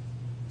bhakti.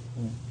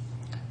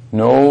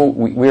 No,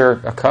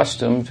 we're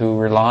accustomed to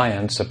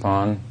reliance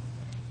upon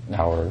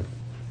our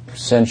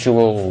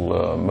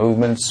sensual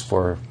movements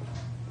for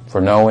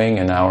knowing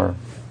and our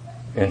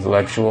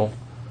intellectual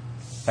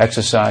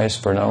exercise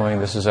for knowing.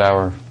 This is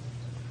our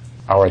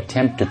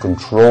attempt to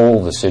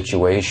control the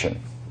situation,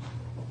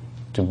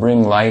 to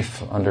bring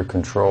life under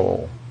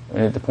control.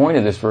 And the point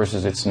of this verse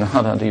is it's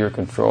not under your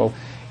control.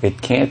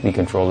 It can't be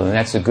controlled, and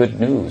that's the good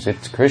news.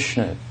 It's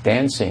Krishna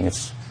dancing.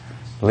 It's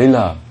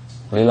Lila,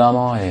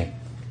 Lilamaya,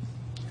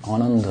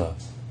 Ananda.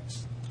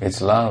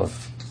 It's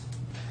love.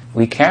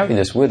 We carry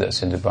this with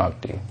us into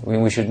bhakti.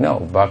 We should know.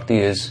 Bhakti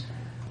is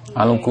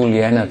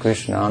Anukulyena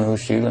Krishna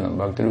Anushilana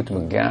Bhakti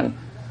Ruttama Gyan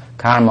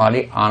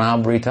Karmadi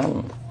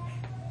Anabritam.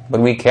 But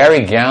we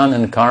carry Gyan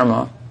and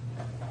Karma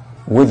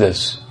with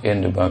us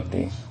into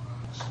bhakti.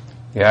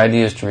 The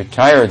idea is to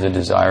retire the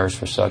desires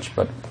for such,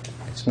 but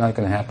it's not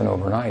going to happen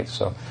overnight.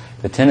 So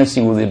the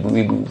tendency will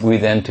be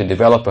then to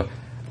develop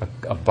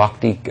a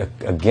bhakti,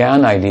 a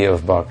Gyan idea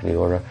of bhakti,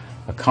 or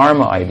a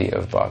karma idea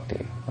of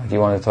bhakti. If you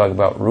want to talk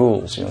about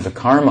rules, the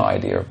karma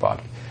idea of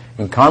bhakti.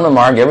 In karma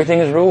marg, everything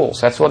is rules.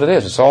 That's what it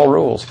is. It's all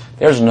rules.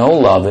 There's no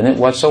love in it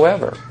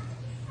whatsoever.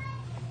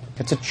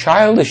 It's a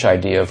childish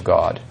idea of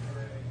God,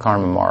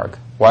 karma marg.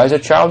 Why is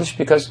it childish?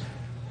 Because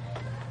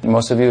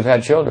most of you have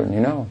had children,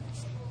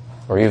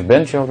 or you've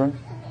been children,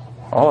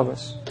 all of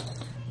us.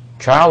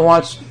 Child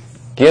wants,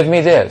 give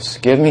me this,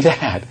 give me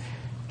that,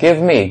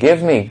 give me,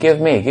 give me, give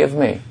me, give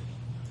me.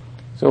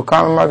 So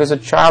karma marg is a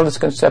childish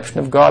conception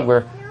of God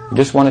where you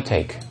just want to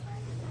take.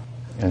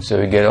 And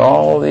so you get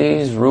all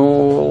these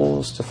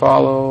rules to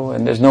follow,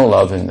 and there's no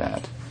love in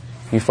that.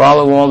 You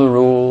follow all the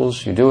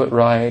rules, you do it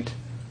right,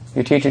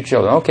 you teach your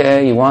children,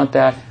 okay, you want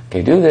that,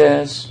 okay, do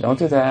this, don't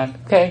do that,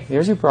 okay,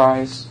 here's your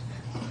prize.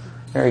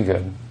 Very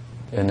good.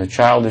 And the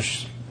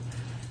childish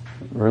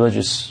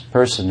religious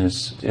person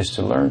is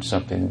to learn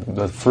something.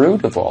 The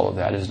fruit of all of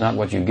that is not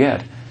what you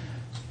get,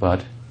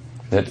 but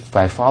that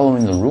by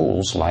following the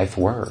rules, life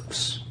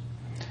works.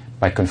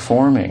 By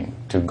conforming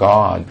to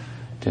God,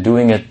 to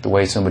doing it the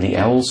way somebody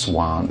else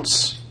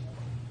wants,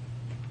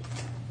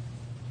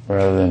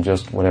 rather than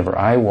just whatever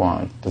I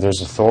want.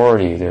 There's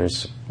authority,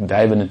 there's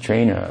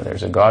Daivanatrena,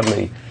 there's a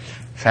godly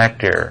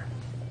factor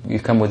you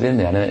come within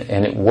that,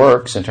 and it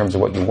works in terms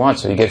of what you want,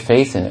 so you get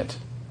faith in it.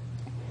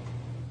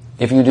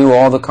 If you do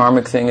all the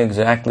karmic thing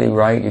exactly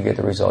right, you get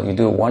the result. You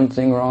do one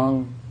thing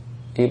wrong,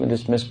 even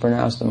just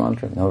mispronounce the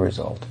mantra, no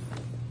result.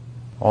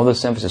 All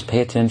this emphasis, pay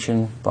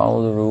attention,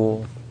 follow the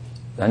rule,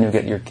 then you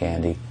get your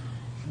candy.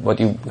 What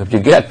you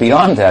get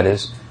beyond that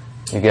is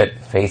you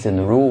get faith in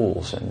the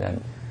rules,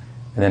 and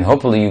then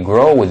hopefully you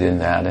grow within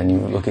that, and you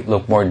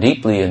look more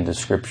deeply into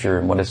Scripture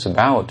and what it's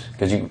about,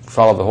 because you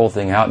follow the whole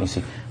thing out and you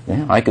see,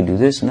 yeah, I could do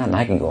this and that, and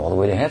I can go all the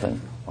way to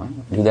heaven. Well,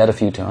 do that a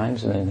few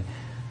times, and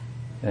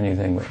then you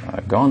think,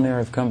 I've gone there,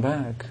 I've come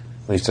back.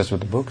 At least that's what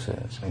the book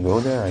says. I go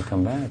there, I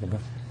come back.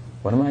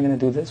 What am I going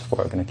to do this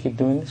for? I'm going to keep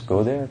doing this?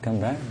 Go there, come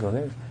back, go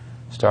there.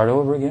 Start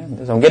over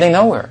again. I'm getting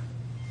nowhere.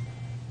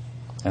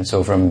 And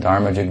so from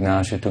Dharma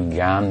Jignashu to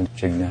Gyan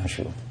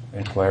Jignashu,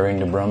 inquiring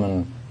to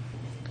Brahman,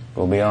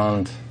 go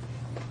beyond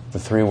the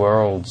three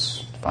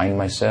worlds, find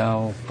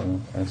myself,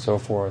 and so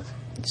forth.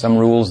 Some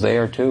rules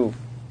there too.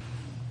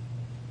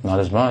 Not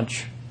as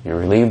much. You're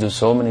relieved of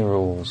so many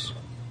rules.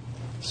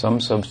 Some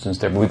substance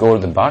there. But we go to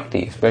the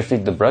bhakti, especially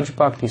the Braj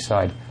Bhakti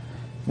side.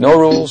 No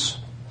rules,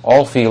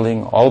 all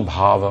feeling, all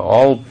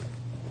bhava,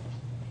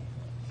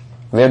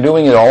 they're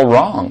doing it all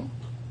wrong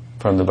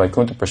from the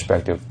Vaikuntha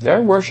perspective.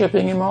 They're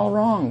worshipping him all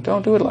wrong.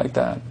 Don't do it like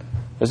that.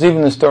 There's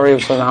even the story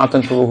of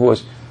Sanatan Prabhu who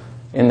was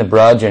in the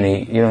Braj, and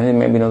he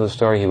maybe know the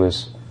story, he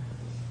was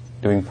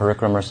doing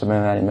parikrama or something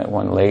like that. He met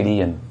one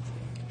lady, and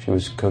she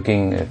was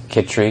cooking a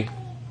khichdi,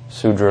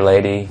 Sudra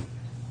lady,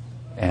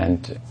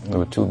 and there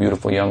were two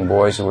beautiful young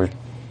boys who were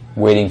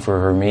waiting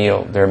for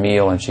their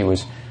meal, and she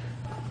was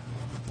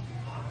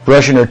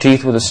brushing her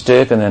teeth with a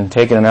stick and then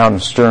taking it out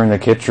and stirring the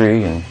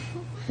khichdi and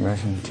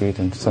brushing her teeth.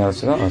 And so I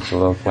said, oh, it's a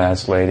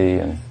low-class lady,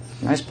 and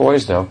nice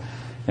boys though.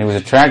 And he was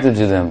attracted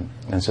to them,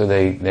 and so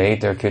they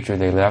ate their khichdi,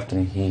 they left,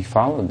 and he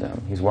followed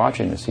them. He's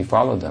watching this, he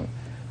followed them.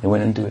 They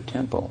went into a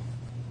temple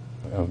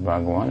of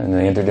Bhagwan, and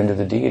they entered into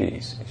the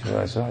deities. He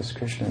realized, oh, it's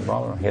Krishna and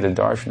Balaram. He had a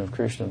darshan of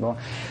Krishna and Balaram.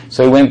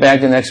 So he went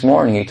back the next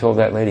morning, he told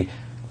that lady,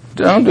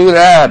 don't do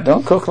that,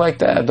 don't cook like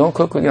that, don't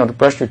cook with, to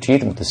brush your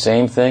teeth with the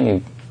same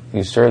thing,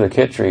 you stir the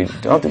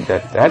khichdi, don't do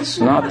that, that's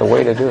not the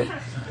way to do it.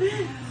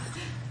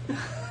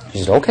 She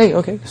said,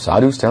 okay,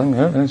 Sadhu's telling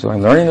me, so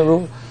I'm learning the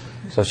rule.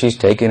 So she's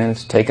taking it,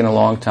 it's taken a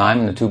long time,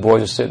 and the two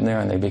boys are sitting there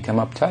and they become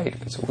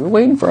uptight. So we're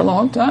waiting for a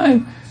long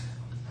time.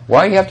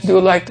 Why do you have to do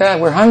it like that?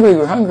 We're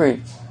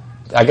hungry.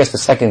 I guess the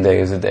second day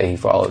is the day he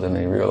followed them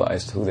and he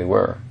realized who they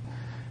were.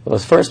 Well,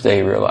 his first day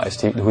he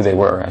realized who they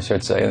were, I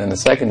should say, and then the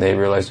second day he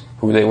realized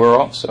who they were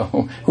also,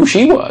 who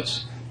she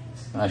was,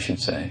 I should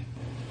say.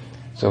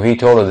 So he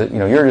told her that,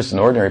 you're just an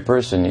ordinary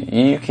person.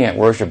 You can't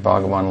worship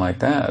Bhagavan like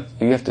that.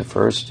 You have to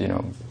first,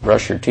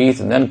 brush your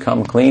teeth and then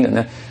come clean. And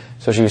then,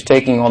 so she was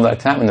taking all that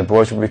time, and the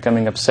boys were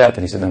becoming upset.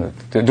 And he said, no,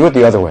 do it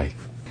the other way.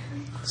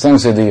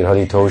 Samsiddhi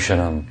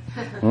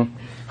Haritoshanam.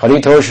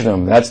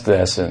 Haritoshanam, that's the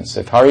essence.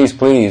 If Hari is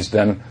pleased,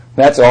 then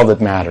that's all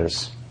that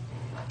matters.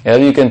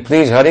 If you can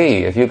please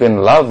Hari, if you can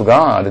love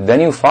God,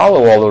 then you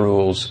follow all the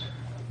rules.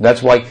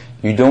 That's why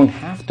you don't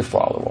have to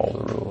follow all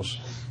the rules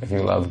if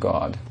you love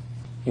God.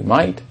 You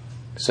might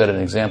set an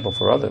example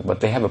for others, but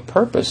they have a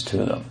purpose to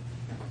them.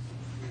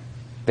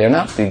 They're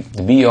not the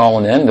be-all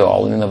and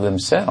end-all in and of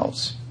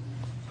themselves.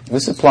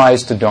 This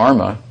applies to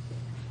Dharma,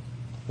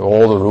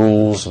 all the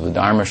rules of the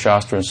Dharma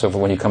Shastra and so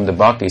forth. When you come to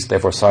Bhakti, it's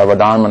therefore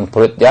Sarvadharman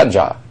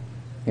Parityaja.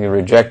 You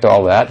reject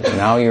all that, and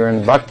now you're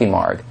in Bhakti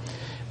Marg.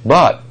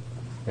 But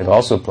it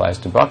also applies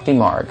to Bhakti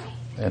Marg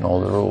and all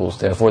the rules.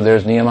 Therefore,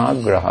 there's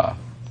Niyamagraha.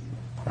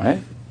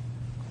 Right?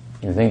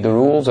 You think the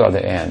rules are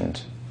the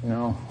end.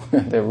 No,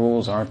 the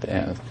rules aren't the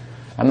end.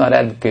 I'm not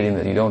advocating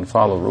that you don't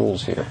follow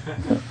rules here.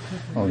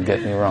 Don't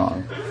get me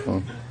wrong.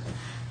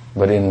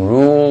 But in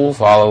rule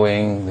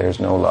following, there's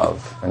no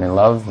love. And in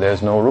love,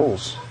 there's no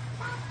rules.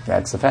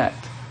 That's the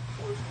fact.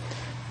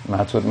 And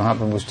that's what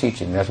Mahaprabhu was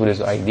teaching. That's what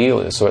his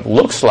ideal is. So it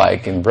looks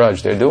like in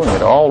Braj they're doing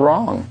it all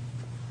wrong.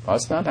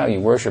 That's not how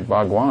you worship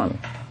Bhagwan.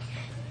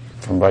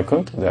 From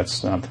Vaikuntha,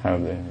 that's not how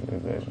they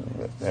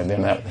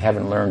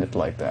haven't learned it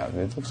like that.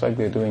 It looks like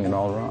they're doing it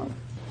all wrong.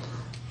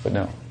 But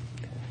no.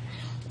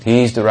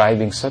 He's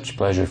deriving such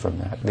pleasure from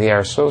that. They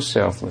are so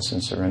selfless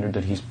and surrendered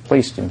that he's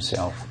placed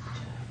himself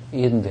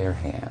in their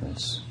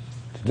hands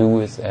to do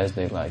with as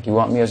they like. You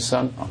want me as a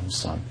son? I'm a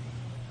son.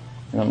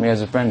 You want me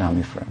as a friend? I'm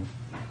your friend.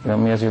 You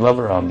want me as your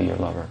lover? I'll be your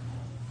lover.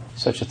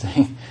 Such a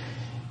thing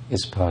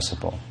is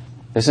possible.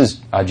 This is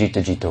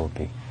Ajita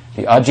Jitopi.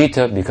 The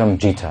Ajita becomes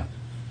Jita.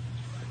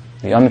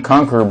 The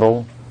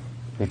unconquerable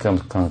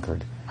becomes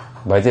conquered.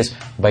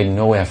 By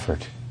no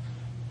effort.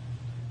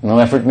 No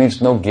effort means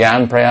no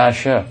Gyan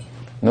Prayasha,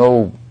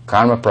 no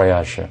Karma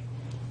Prayasha.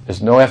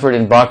 There's no effort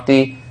in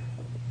Bhakti.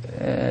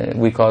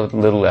 We call it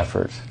little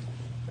effort.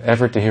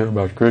 Effort to hear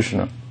about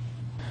Krishna.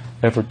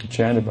 Effort to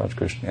chant about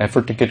Krishna.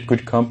 Effort to get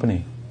good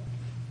company.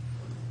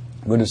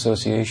 Good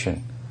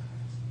association.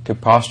 To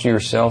posture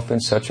yourself in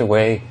such a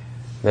way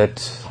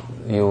that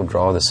you'll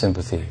draw the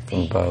sympathy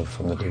from above,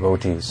 from the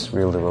devotees,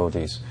 real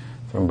devotees,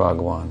 from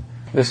Bhagavan.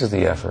 This is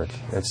the effort.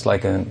 It's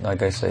like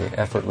I say,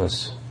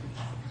 effortless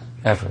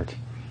effort.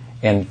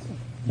 And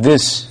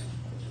this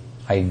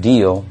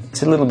ideal,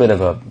 it's a little bit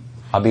of a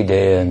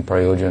Abhideya and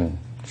Prayojan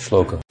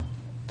shloka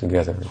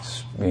together.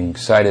 It's being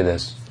cited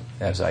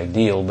as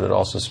ideal, but it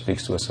also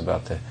speaks to us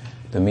about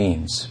the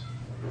means.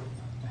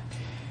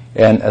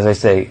 And as I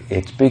say,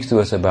 it speaks to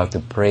us about the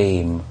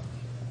prem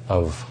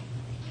of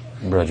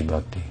Braj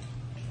Bhakti.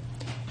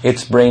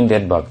 It's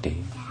brain-dead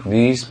Bhakti.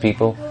 These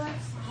people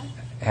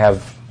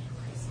have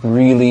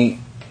really,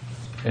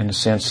 in a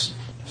sense,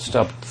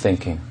 stopped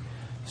thinking,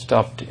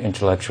 stopped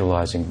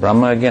intellectualizing.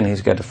 Brahma, again,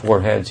 he's got the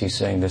four heads. He's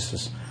saying,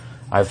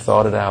 I've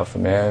thought it out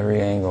from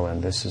every angle,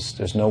 and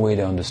there's no way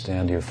to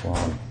understand your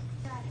form.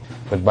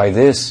 But by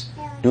this,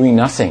 doing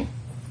nothing,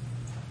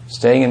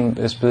 staying in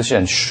this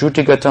position,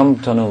 Shrutigatam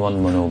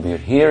tanuvan manobir,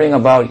 hearing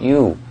about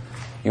you,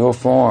 your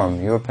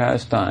form, your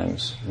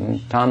pastimes,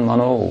 tan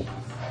mano,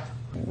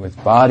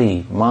 with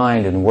body,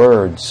 mind, and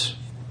words,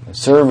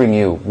 serving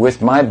you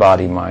with my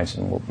body, mind,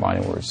 and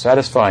words,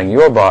 satisfying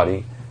your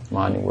body,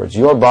 mind, and words.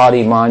 Your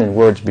body, mind, and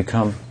words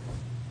become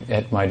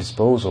at my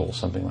disposal,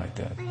 something like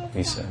that.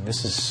 He said,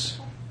 this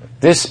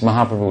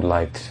Mahaprabhu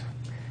liked.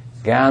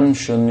 Gyan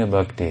Shunya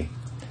Bhakti.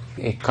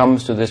 It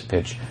comes to this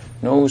pitch.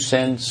 No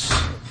sense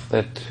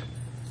that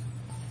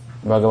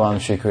Bhagavan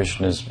Sri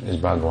Krishna is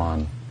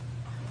Bhagavan.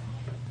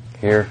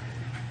 Here,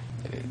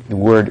 the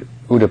word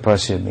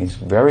Udapasya means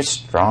very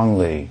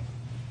strongly,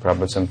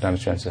 Prabhupada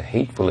sometimes translates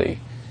hatefully,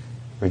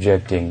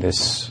 rejecting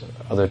this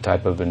other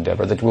type of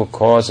endeavor that will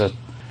cause a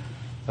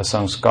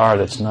sanskar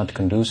that's not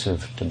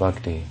conducive to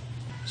bhakti.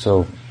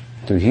 So,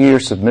 to hear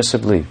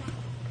submissively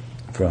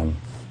from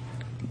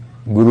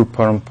Guru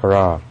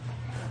Parampara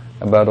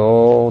about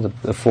all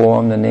the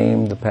form, the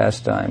name, the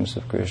pastimes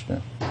of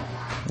Krishna,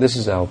 this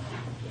is our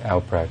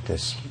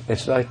practice.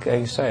 It's like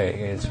I say,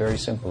 it's very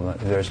simple.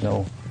 There's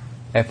no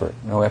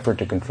effort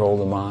to control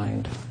the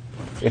mind.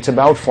 It's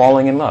about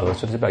falling in love.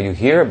 That's what it's about. You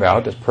hear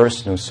about this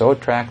person who's so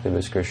attractive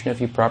as Krishna. If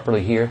you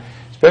properly hear,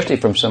 especially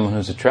from someone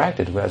who's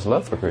attracted, who has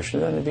love for Krishna,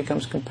 then it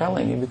becomes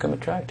compelling. You become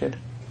attracted.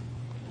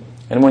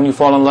 And when you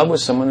fall in love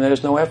with someone,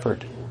 there's no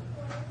effort.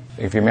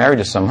 If you're married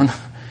to someone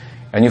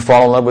and you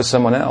fall in love with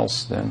someone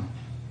else, then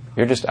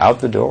you're just out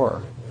the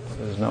door.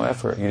 There's no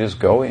effort. You're just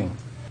going.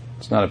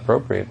 It's not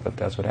appropriate, but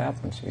that's what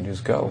happens. You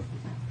just go.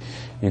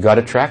 You got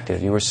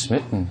attracted. You were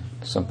smitten,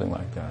 something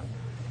like that.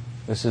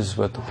 This is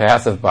what the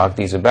path of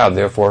bhakti is about.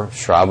 Therefore,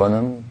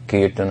 shravanam,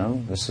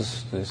 kirtanam,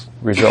 this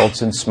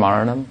results in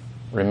smaranam,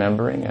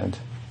 remembering, and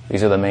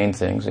these are the main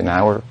things in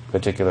our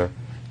particular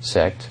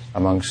sect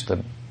amongst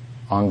the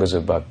angas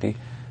of bhakti.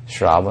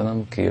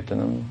 Shravanam,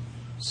 kirtanam,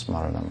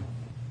 smaranam.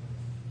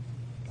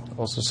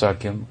 Also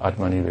sakyam,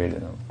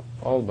 atmanivedanam.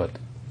 All but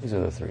these are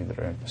the three that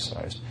are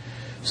emphasized.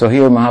 So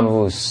here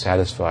Mahaprabhu is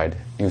satisfied.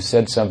 You've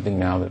said something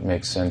now that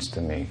makes sense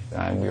to me.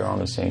 We are on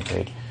the same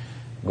page.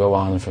 Go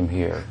on from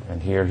here.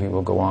 And here he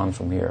will go on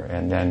from here.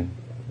 And then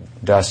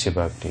Dasya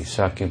Bhakti,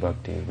 Sakya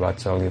Bhakti,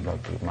 Vatsalya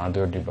Bhakti,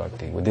 Madhurya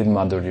Bhakti, within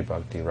Madhurya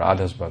Bhakti,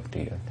 Radha's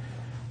Bhakti, and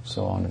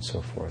so on and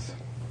so forth.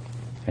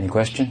 Any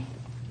question?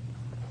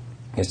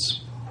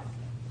 Yes?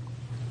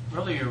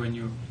 Earlier when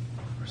you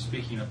were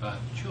speaking about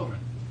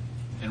children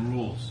and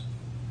rules,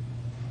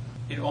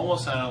 it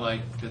almost sounded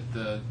like that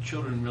the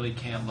children really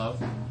can't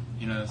love,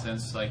 in a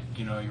sense, like,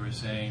 you were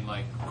saying,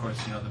 like, of course,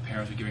 the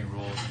parents are giving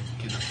rules and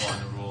the kids are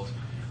following the rules.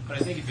 But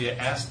I think if you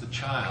asked the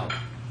child,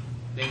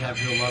 they'd have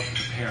real love for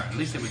the parent. At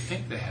least they would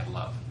think they had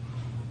love.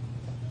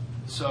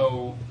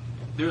 So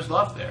there's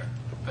love there,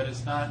 but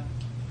it's not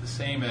the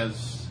same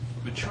as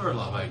mature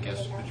love, I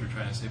guess, what you're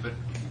trying to say. But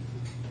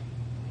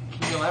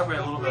can you elaborate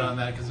a little bit on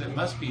that? Because it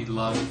must be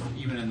love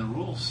even in the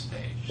rules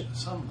stage,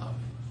 some love.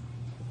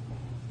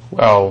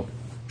 Well,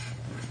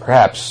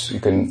 perhaps you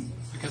can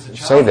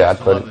say that,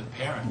 but love the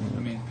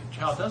parent. The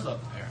child does love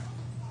the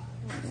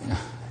parent.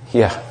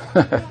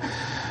 Yeah.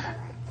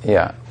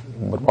 Yeah.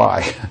 But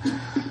why?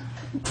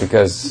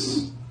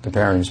 Because the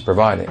parent is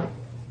providing.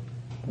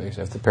 Because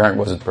if the parent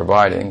wasn't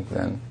providing,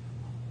 then...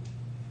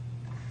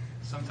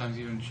 Sometimes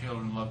even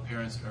children love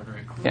parents who are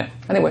very cruel. Yeah.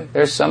 Anyway,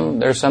 there's some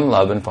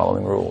love in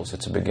following rules.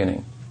 It's a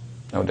beginning,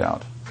 no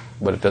doubt.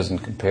 But it doesn't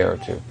compare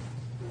to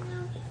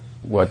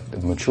what the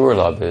mature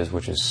love is,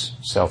 which is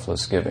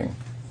selfless giving.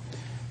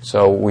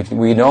 So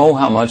we know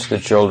how much the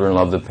children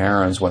love the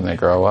parents when they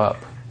grow up.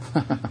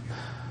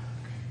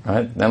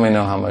 Right? Then we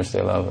know how much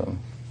they love them.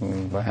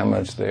 By how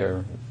much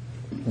they're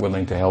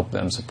willing to help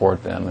them,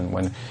 support them,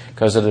 and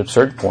because at a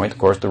certain point, of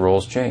course, the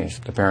roles change.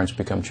 The parents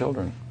become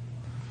children.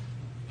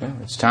 Yeah,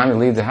 it's time to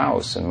leave the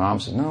house, and mom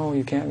says, "No,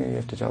 you can't. You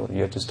have to tell.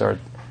 You have to start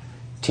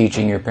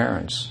teaching your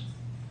parents."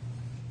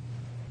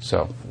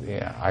 So,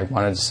 yeah, I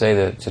wanted to say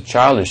that it's a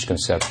childish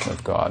conception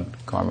of God,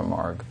 karma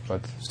marg,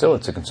 but still,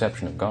 it's a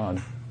conception of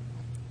God,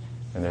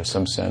 and there's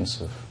some sense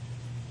of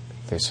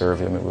if they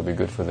serve Him, it will be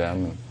good for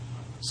them, and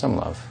some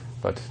love,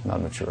 but not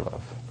mature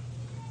love.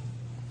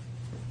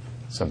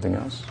 Something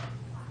else?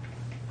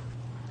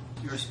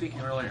 You were speaking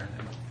earlier,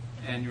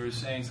 and you were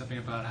saying something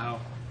about how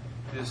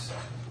this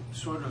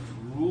sort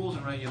of rules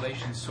and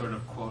regulations sort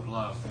of quote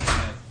love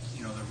that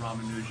the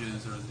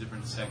Ramanujas or the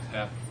different sects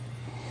have.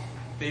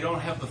 They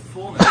don't have the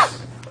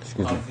fullness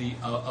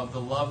of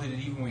the love that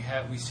even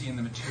we see in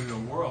the material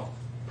world.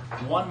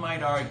 One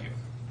might argue,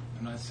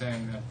 I'm not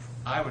saying that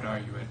I would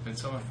argue it, but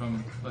someone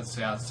from, let's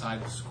say,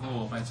 outside of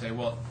school might say,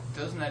 well,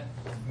 doesn't that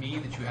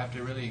mean that you have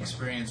to really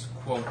experience,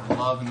 quote,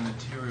 love in the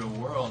material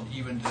world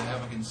even to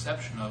have a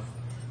conception of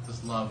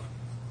this love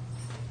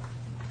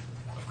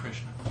of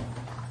Krishna?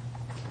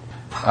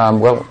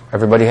 Well,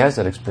 everybody has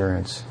that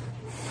experience.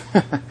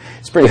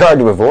 It's pretty hard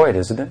to avoid,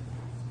 isn't it?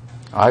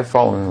 I've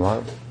fallen in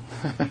love.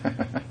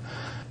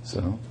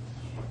 So,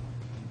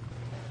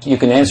 you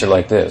can answer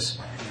like this,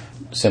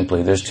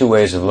 simply. There's two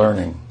ways of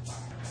learning.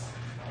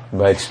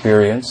 By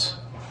experience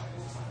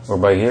or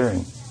by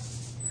hearing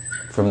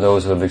from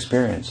those who have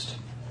experienced.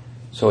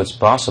 So it's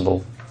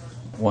possible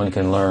one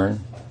can learn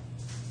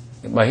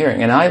by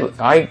hearing. And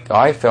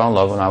I fell in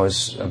love when I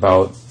was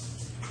about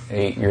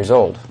 8 years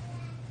old,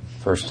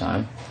 first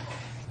time.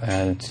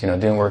 And, it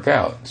didn't work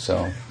out,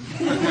 so.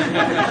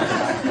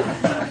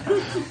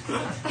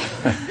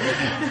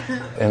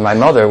 And my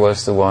mother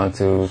was the one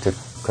to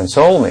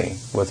console me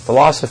with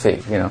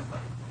philosophy,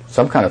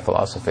 some kind of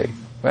philosophy.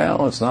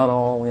 Well, it's not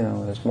all,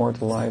 there's more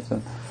to life,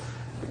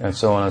 and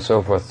so on and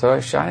so forth.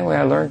 So, shiningly,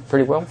 I learned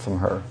pretty well from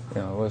her.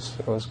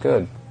 It was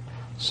good.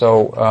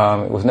 So,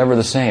 it was never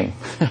the same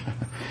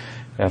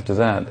after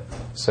that.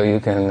 So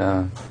you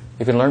can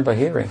learn by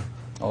hearing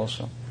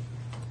also.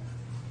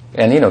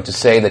 And, to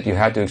say that you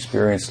had to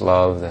experience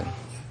love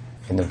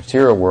in the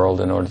material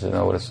world in order to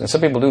know what it's... And some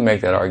people do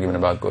make that argument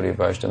about Gaudiya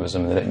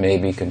Vaishnavism, that it may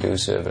be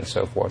conducive and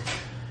so forth.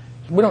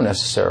 We don't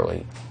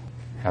necessarily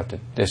have to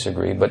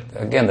disagree, but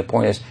again, the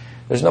point is,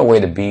 there's no way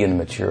to be in the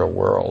material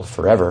world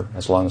forever,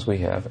 as long as we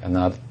have, and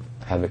not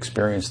have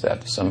experienced that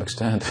to some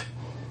extent.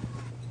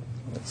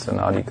 It's an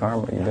adi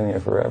karma. You've been here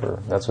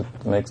forever. That's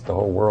what makes the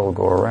whole world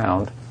go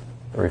around,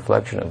 the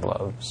reflection of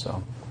love.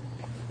 So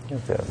you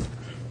have to have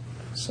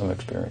some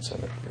experience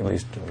of it, at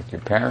least with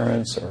your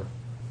parents or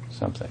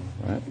something,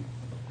 right?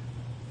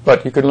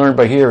 But you can learn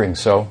by hearing,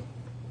 so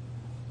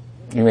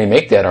you may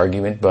make that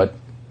argument, but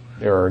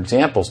there are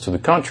examples to the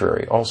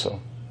contrary also.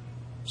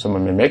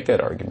 Someone may make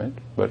that argument,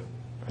 but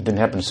it didn't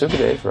happen to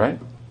Sukadev, right?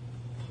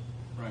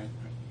 Right.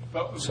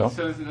 But, so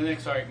the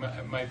next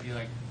argument might be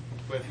like,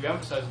 well, if you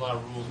emphasize a lot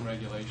of rules and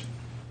regulation,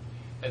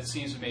 that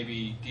seems to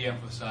maybe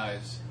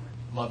de-emphasize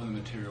love in the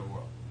material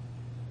world.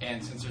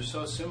 And since they're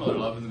so similar,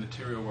 love in the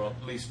material world,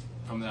 at least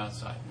from the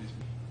outside,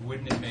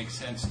 wouldn't it make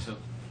sense to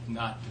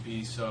not to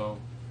be so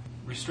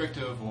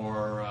restrictive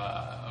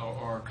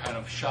or kind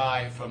of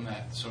shy from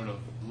that sort of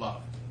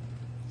love?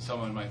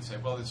 Someone might say,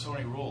 well, there's so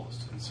many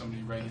rules and so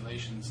many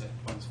regulations that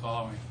one's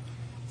following.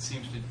 It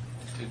seems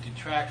to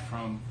detract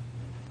from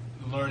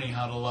learning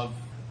how to love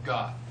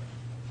God.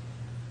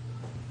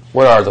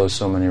 What are those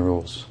so many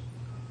rules?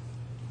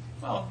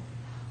 Well,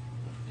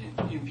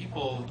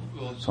 people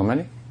will... So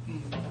many?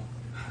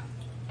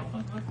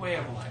 What way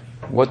of life?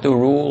 What the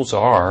rules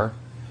are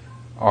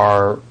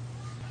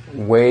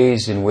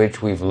ways in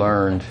which we've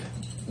learned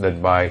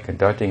that by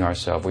conducting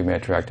ourselves we may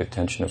attract the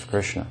attention of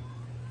Krishna.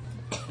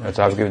 As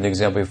I've given the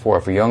example before,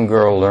 if a young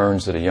girl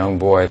learns that a young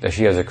boy that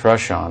she has a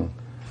crush on,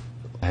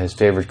 his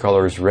favorite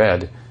color is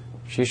red,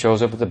 she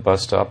shows up at the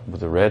bus stop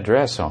with a red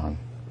dress on,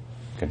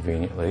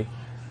 conveniently.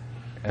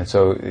 And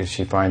so if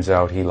she finds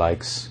out he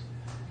likes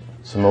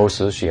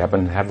samosas, she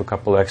happened to have a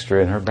couple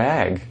extra in her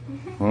bag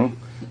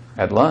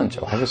at lunch.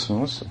 I'll have a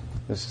samosa.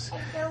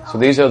 So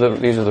these are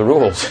the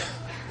rules.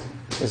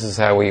 This is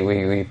how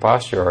we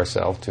posture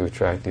ourselves to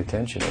attract the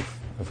attention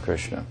of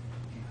Krishna.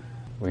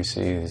 We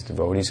see these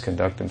devotees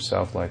conduct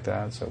themselves like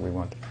that, so we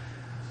want...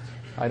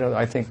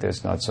 I think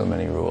there's not so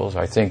many rules.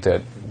 I think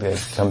that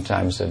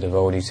sometimes the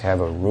devotees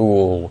have a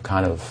rule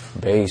kind of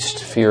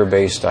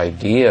fear-based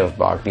idea of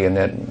bhakti, and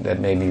that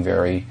may be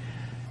very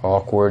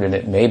awkward, and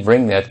it may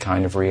bring that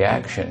kind of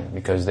reaction,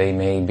 because they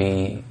may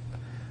be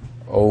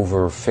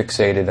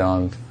over-fixated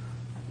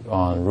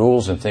on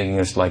rules and thinking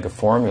it's like a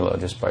formula.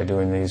 Just by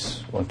doing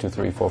these 1, 2,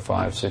 3, 4,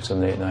 5, 6,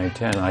 7, 8, 9,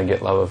 10, I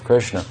get love of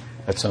Krishna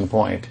at some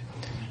point.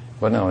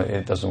 But no,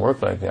 it doesn't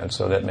work like that.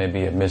 So that may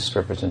be a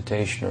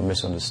misrepresentation or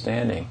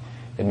misunderstanding.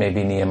 It may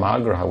be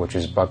niyamagraha, which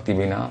is bhakti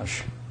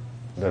vinash.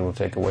 That will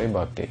take away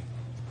bhakti.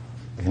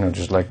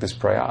 Just like this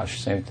prayash,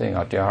 same thing.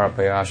 Atyahara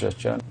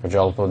prayashascha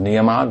prajalpo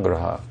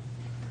niyamagraha.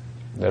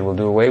 That will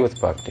do away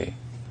with bhakti.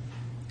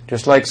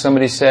 Just like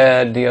somebody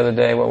said the other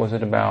day, what was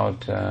it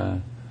about?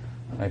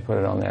 I put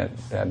it on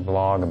that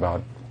blog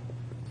about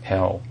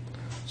hell.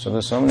 So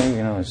there's so many,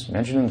 it's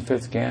mentioned in the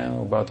 5th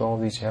canto about all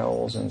these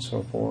hells and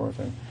so forth.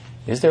 And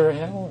is there a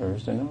hell or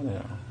is there no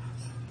hell?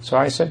 So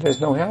I said there's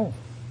no hell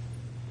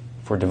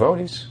for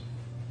devotees.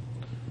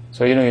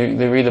 So,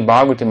 they read the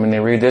Bhagavatam and they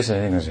read this and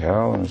they think there's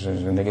hell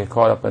and they get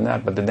caught up in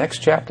that. But the next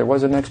chapter,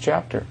 what's the next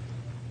chapter?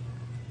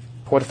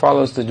 What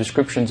follows the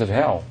descriptions of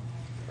hell?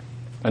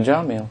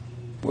 Ajamil.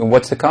 And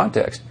what's the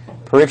context?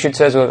 Parikshit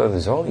says,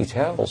 there's all these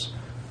hells.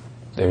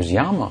 There's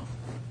Yama.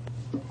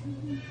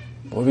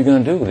 What are we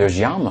going to do? There's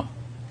Yama.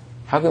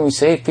 How can we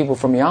save people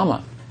from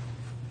Yama?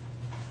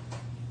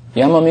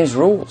 Yama means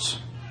rules.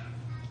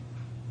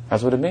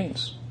 That's what it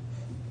means.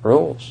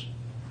 Rules.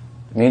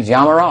 It means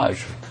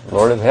Yamaraj,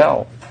 Lord of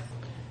Hell,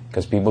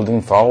 because people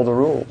didn't follow the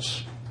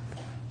rules.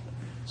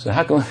 So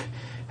how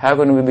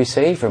can we be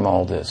saved from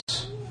all this?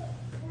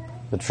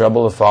 The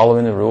trouble of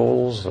following the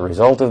rules, the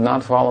result of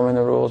not following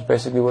the rules,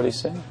 basically what he's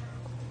saying.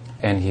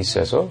 And he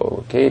says,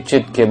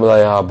 Kechit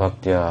Kebalaya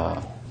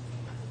Bhaktya.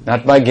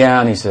 Not by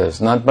Gyan, he says,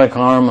 not by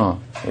karma.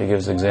 He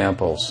gives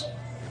examples.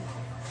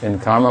 In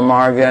karma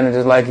marga, it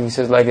is like, he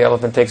says, like the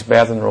elephant takes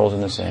bath and rolls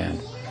in the sand.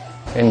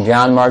 In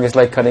Gyan marga, it's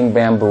like cutting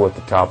bamboo at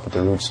the top, but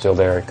the root's still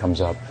there, it comes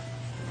up.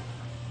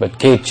 But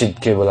Kechit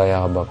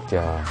Kebalaya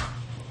Bhaktya.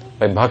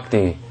 By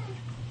bhakti,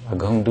 like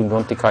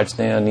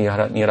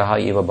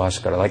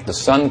the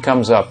sun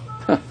comes up.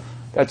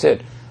 That's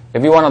it.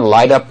 If you want to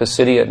light up the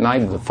city at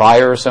night with a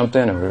fire or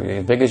something, or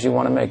as big as you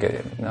want to make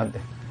it,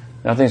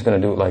 nothing's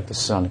going to do it like the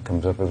sun. It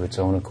comes up of its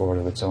own accord,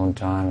 of its own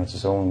time, it's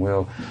its own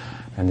will,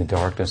 and the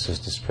darkness is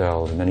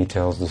dispelled. And then he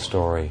tells the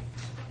story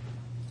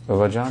of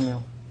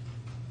Ajamil,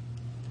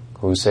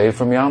 who was saved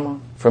from Yama,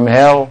 from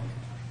hell.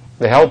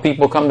 The hell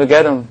people come to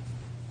get him,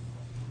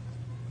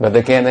 but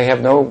they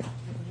have no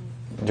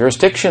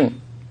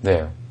jurisdiction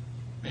there.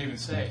 They even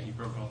say he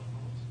broke all the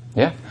rules.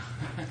 Yeah,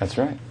 that's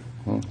right.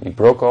 He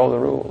broke all the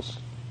rules.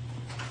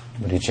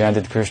 But he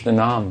chanted Krishna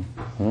Nam,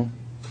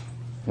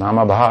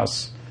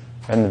 Namabhas,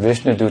 and the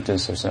Vishnu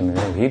Dutas or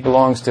something. He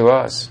belongs to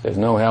us. There's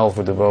no hell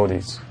for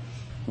devotees.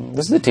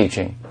 This is the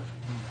teaching.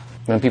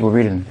 When people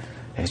read it,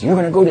 they say, you're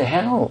going to go to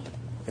hell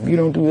if you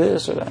don't do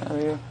this or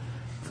that.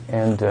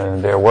 And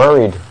they're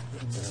worried.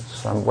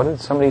 What did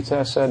somebody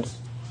said?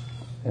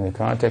 In the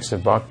context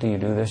of bhakti, you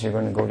do this, you're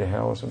going to go to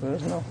hell. So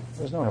there's no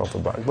hell for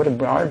bhakti. But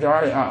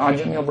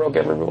Ajamil broke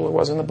every rule there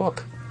was in the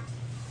book.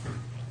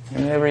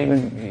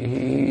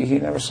 He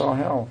never saw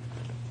hell.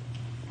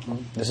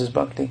 This is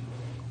bhakti.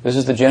 This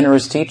is the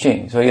generous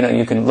teaching. So,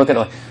 you can look at it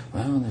like,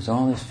 well, there's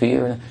all this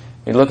fear.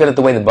 You look at it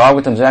the way the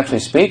Bhagavatam is actually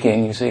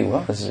speaking, you see,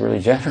 well, this is really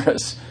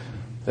generous.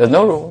 There's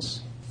no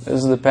rules. This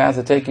is the path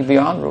to take you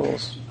beyond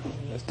rules.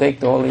 Just take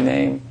the holy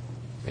name.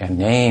 And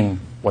name.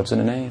 What's in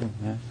a name?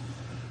 Yeah.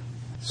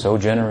 So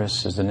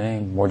generous is the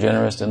name. More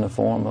generous than the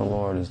form of the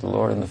Lord is the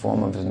Lord in the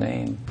form of His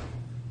name.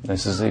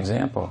 This is the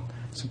example.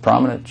 It's a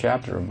prominent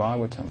chapter of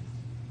Bhagavatam.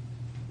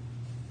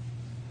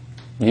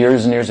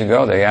 Years and years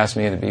ago, they asked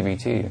me at the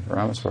BBT,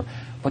 Ramaswar,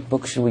 what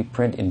books should we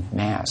print in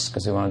mass?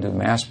 Because they want to do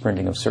mass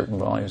printing of certain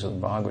volumes of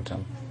the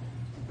Bhagavatam.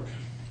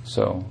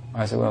 So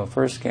I said, well,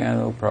 first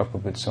canto,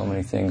 Prabhupada put so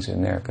many things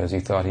in there because he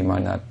thought he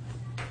might not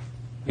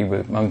be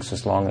amongst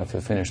us long enough to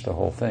finish the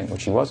whole thing,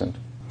 which he wasn't.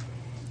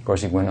 Of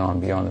course, he went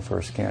on beyond the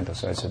first canto.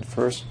 So I said,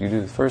 first, you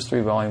do the first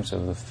 3 volumes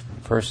of the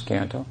first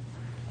canto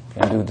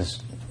and do this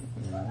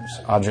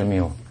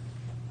Ajamil,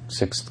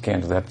 6th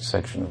canto, that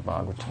section of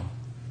Bhagavatam.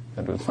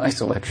 That was my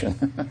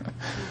selection.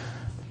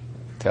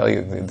 Tell you,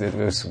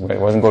 it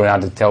wasn't going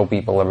out to tell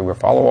people everywhere,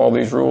 follow all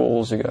these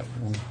rules.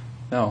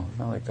 No,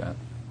 not like that.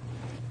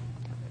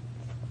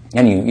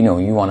 And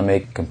you want to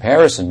make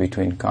comparison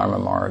between karma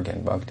marg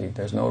and bhakti.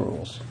 There's no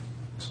rules.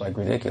 It's like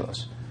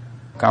ridiculous.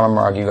 Karma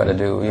marg, you got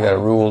to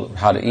rule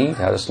how to eat,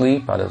 how to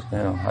sleep, how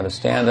to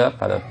stand up,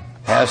 how to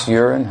pass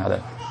urine, how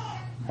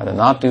to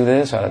not do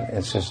this.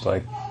 It's just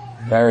like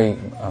very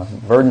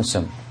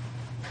burdensome.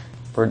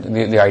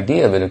 The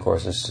idea of it, of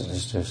course,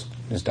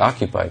 is to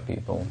occupy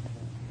people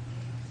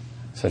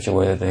in such a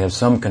way that they have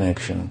some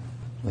connection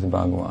with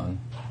Bhagavan,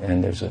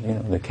 and there's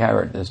the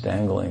carrot is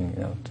dangling,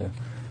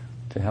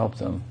 to help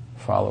them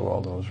follow all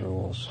those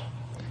rules.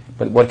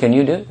 But what can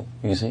you do?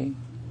 You see,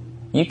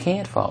 you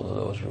can't follow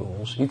those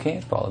rules. You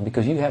can't follow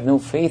because you have no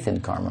faith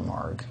in karma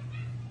marg,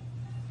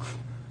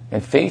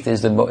 and faith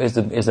is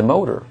the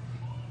motor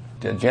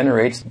that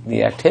generates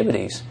the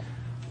activities.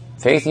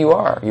 Faith, you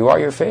are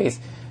your faith.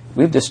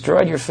 We've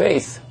destroyed your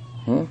faith.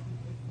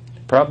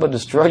 Prabhupada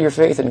destroyed your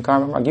faith in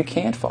karma marg. You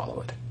can't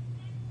follow it.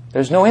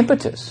 There's no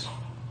impetus.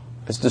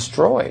 It's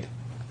destroyed.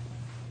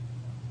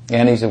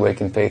 And he's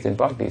awakened faith in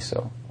bhakti,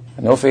 so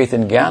no faith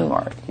in Gyan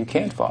marg. You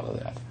can't follow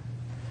that.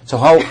 So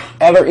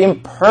however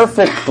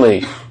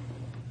imperfectly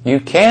you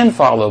can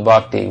follow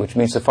bhakti, which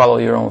means to follow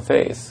your own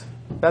faith,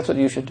 that's what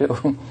you should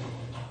do.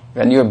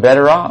 And you're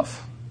better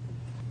off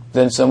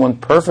than someone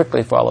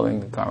perfectly following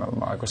the karma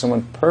marg or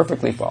someone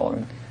perfectly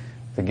following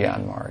the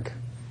Gyan marg.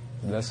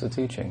 That's the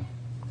teaching.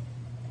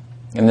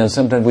 And then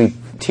sometimes we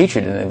teach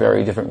it in a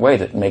very different way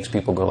that makes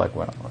people go like,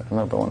 well, I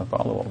don't want to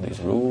follow all these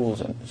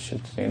rules and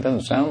it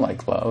doesn't sound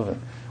like love.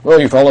 And, well,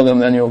 you follow them,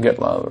 then you'll get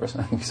love, or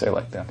something. You say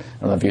like that.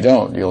 And if you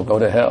don't, you'll go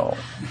to hell.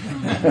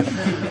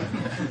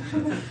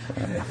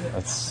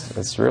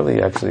 It's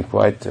really actually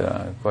quite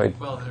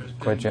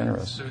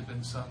generous. There's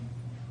been some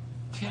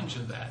tinge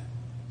of that,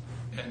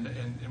 and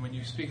when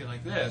you speak it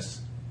like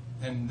this,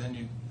 then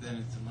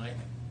it's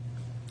enlightening.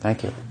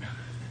 Thank you.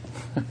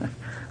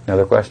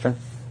 Another question?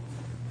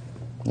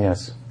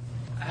 Yes.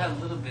 I had a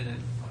little bit of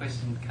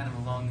question kind of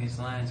along these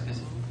lines because,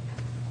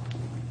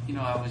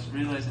 I was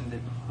realizing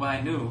that,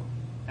 I knew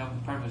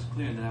that part was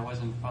clear that I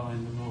wasn't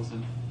following the rules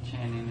of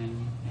chanting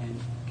and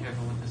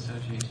careful with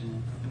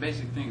association, the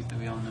basic things that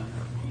we all know.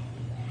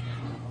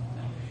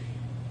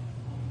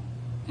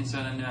 And so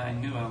then I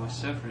knew I was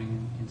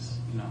suffering in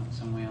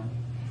some way.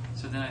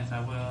 So then I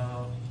thought,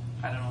 well,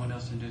 I don't know what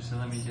else to do, so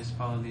let me just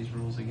follow these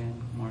rules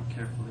again more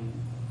carefully.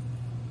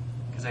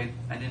 Because I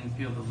didn't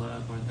feel the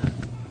love or the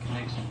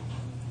connection.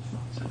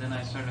 So then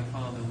I started to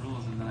follow the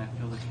rules, and then I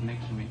feel the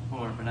connection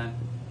before. But I'm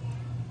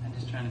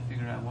just trying to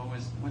figure out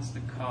what's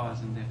the cause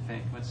and the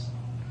effect.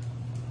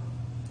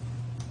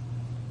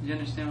 Do you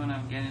understand what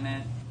I'm getting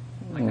at?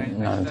 Like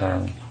I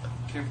started to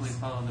carefully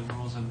follow the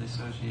rules of the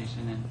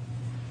association and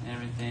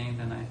everything.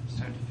 Then I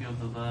started to feel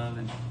the love,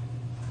 and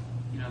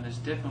there's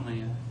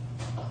definitely a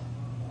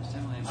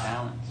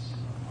balance.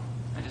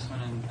 I just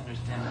want to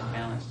understand that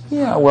balance.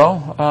 Yeah,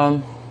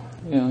 well,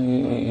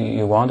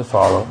 you want to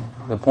follow.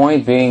 The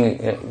point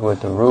being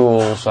with the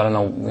rules, I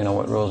don't know,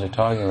 what rules you're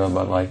talking about,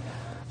 but like,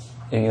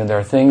 there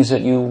are things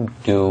that you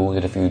do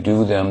that if you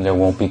do them, they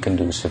won't be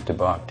conducive to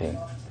bhakti.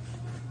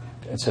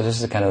 And so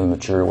this is kind of a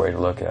mature way to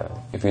look at it.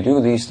 If you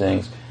do these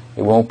things,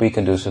 it won't be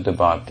conducive to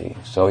bhakti.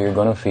 So you're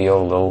going to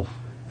feel a little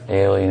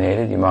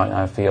alienated. You might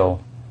not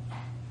feel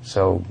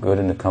so good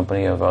in the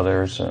company of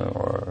others,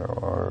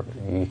 or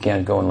you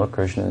can't go and look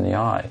Krishna in the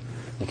eye.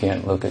 You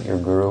can't look at your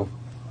guru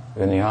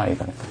in the eye. You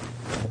kind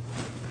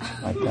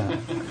of like that,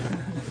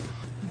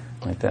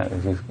 like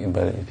that.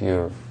 But if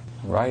you're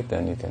right,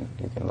 then you can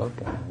look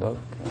and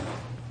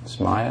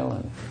smile,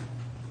 and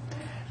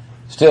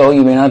still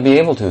you may not be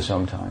able to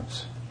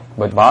sometimes.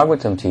 But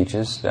Bhagavatam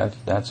teaches that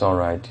that's all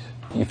right.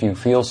 If you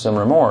feel some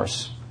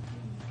remorse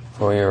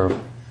for your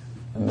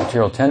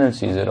material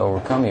tendencies that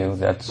overcome you,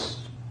 that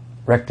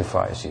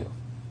rectifies you.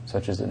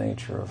 Such is the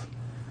nature of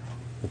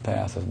the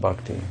path of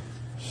bhakti.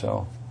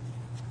 So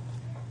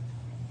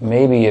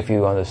maybe if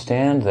you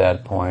understand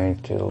that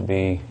point, it'll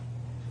be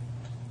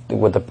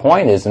what the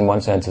point is. In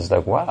one sense, is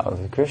like, wow,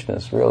 Krishna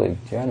is really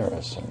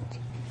generous,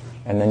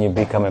 and then you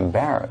become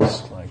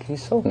embarrassed. Like,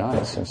 he's so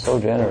nice and so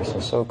generous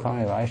and so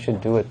kind. I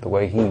should do it the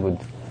way he would,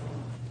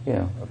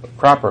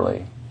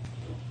 properly.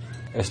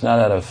 It's not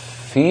out of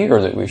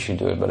fear that we should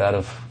do it, but out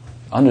of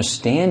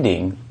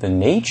understanding the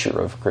nature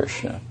of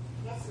Krishna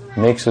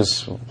makes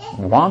us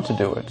want to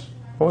do it.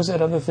 What was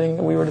that other thing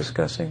that we were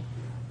discussing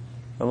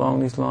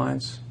along these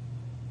lines?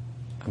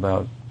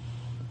 About?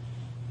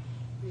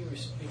 We were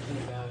speaking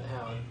about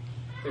how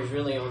there's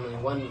really only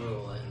one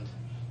rule, and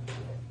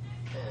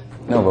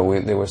no,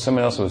 but there was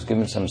someone else who was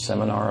giving some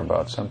seminar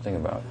about something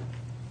about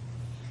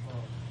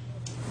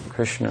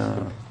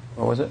Krishna.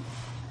 What was it?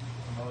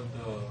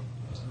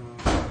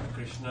 About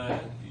Krishna,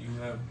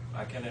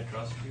 I cannot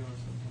trust you or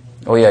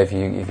something. Oh yeah, if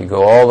you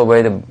go all the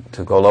way to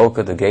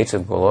Goloka, the gates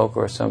of Goloka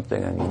or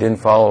something, and you didn't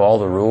follow all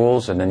the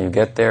rules, and then you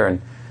get there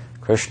and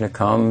Krishna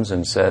comes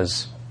and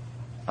says,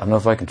 I don't know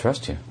if I can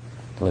trust you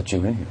to let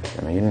you in here.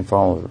 I mean, you didn't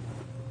follow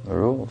the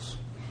rules.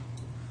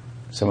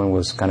 Someone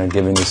was kind of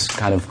giving this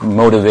kind of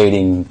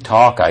motivating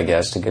talk, I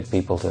guess, to get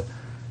people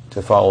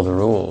to follow the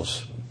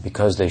rules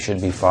because they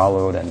should be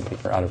followed and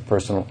out of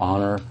personal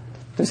honor.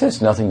 This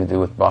has nothing to do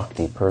with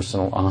bhakti.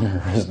 Personal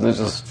honor, there's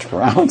just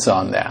trounce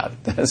on that.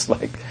 That's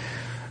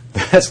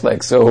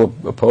like so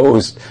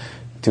opposed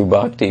to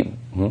bhakti,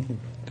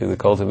 to the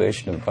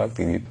cultivation of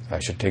bhakti. I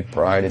should take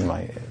pride in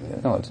my.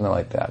 No, it's not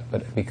like that.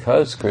 But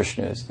because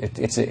Krishna is,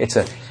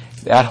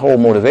 that whole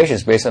motivation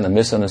is based on a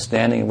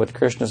misunderstanding of what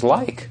Krishna's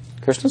like.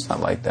 Krishna's not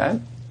like that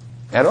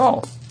at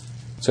all.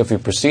 So if you're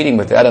proceeding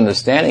with that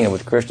understanding of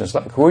what Krishna's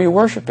like, who are you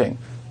worshiping?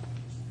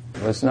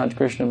 Well, it's not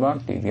Krishna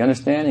bhakti. The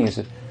understanding is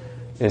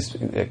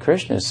that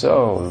Krishna is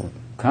so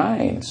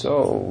kind,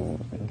 so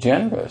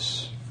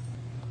generous.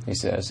 He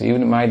says,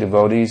 even my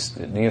devotees,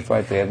 the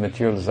neophytes, they have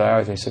material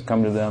desires, they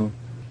succumb to them.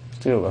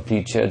 Still,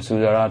 api ched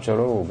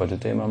sudaracharo,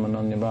 bhatate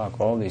mamananyabhak,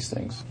 all these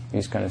things,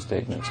 these kind of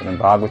statements. And in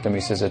Bhagavatam,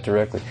 he says it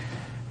directly.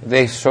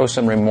 They show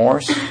some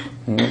remorse,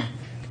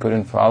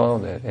 couldn't follow,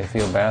 they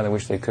feel bad, they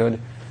wish they could.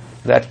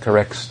 That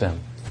corrects them,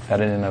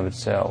 that in and of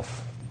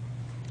itself.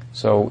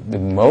 So the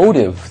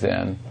motive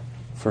then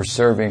for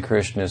serving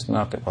Krishna is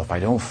not that, well, if I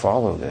don't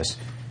follow this,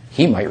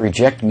 he might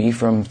reject me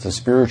from the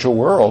spiritual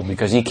world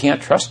because he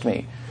can't trust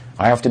me.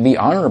 I have to be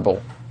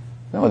honorable.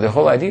 No, the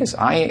whole idea is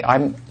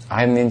I'm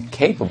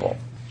incapable.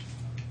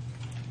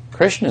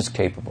 Krishna is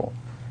capable.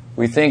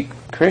 We think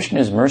Krishna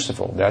is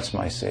merciful. That's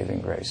my saving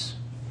grace.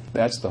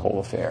 That's the whole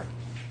affair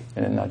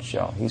in a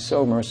nutshell. He's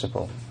so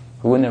merciful.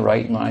 Who in their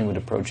right mind would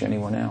approach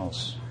anyone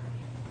else?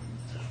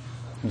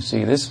 You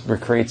see, this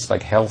creates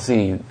like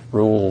healthy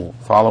rule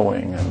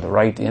following and the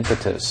right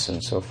impetus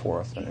and so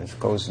forth. And it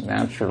goes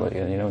naturally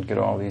and you don't get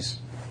all these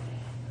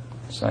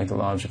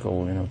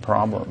psychological,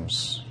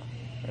 problems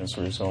as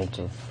a result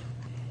of,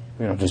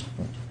 just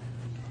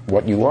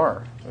what you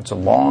are. It's a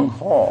long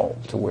haul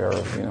to where,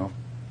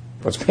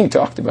 what's being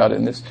talked about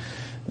in this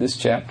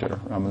chapter,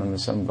 Ramananda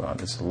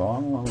Sambhad. It's a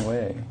long, long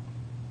way.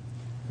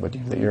 But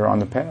you're on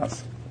the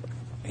path,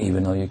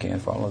 even though you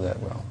can't follow that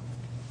well.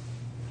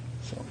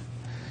 So,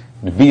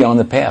 to be on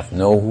the path,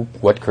 know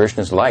what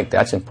Krishna's like.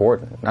 That's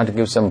important. Not to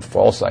give some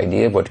false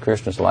idea of what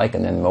Krishna's like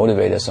and then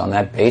motivate us on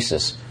that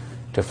basis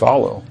to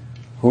follow.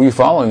 Who are you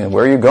following and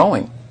where are you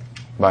going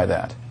by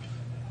that?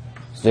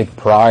 take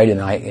pride in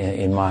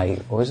my,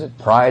 what was it?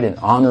 Pride and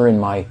honor in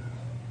my,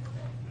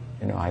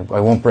 I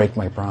won't break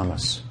my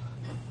promise.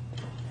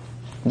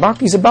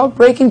 Bhakti's about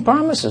breaking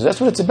promises. That's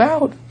what it's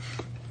about.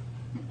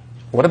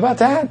 What about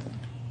that?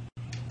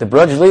 The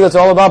Braj Leela is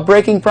all about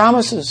breaking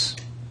promises.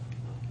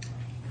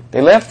 They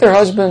left their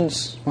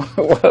husbands.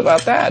 What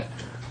about that?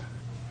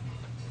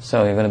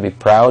 So you're going to be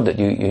proud that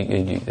you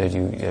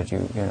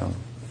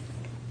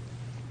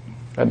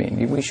I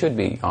mean, we should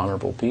be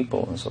honorable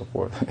people and so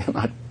forth. I'm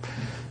not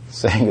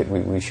saying that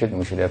we shouldn't.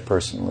 We should have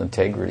personal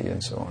integrity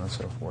and so on and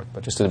so forth.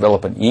 But just to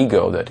develop an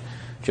ego that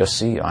just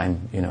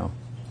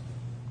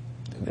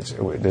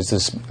there's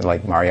this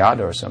like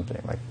Maryada or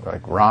something,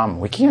 like Ram.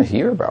 We can't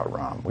hear about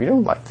Ram. We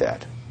don't like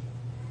that.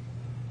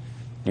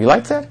 Do you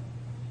like that?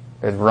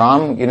 That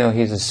Ram,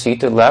 he's a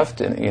Sita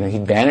left and, he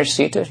banished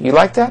Sita. You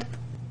like that?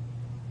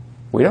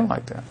 We don't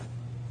like that.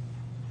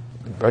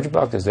 The Braj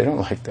Bhaktas, they don't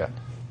like that.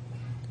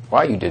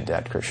 Why you did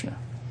that, Krishna,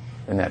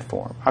 in that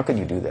form? How could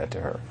you do that to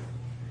her?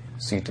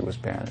 Sita was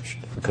banished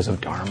because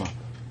of dharma,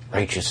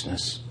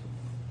 righteousness.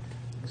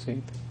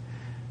 See,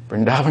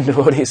 Vrindavan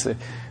devotees,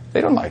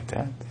 they don't like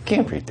that. They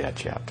can't read that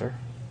chapter.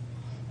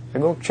 They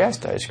go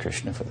chastise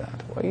Krishna for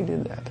that. Why you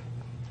did that?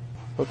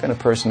 What kind of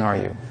person are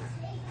you?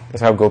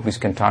 That's how gopis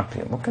can talk to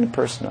him. What kind of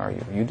person are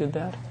you? You did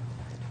that?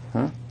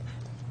 Huh?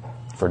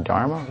 For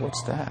dharma?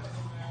 What's that?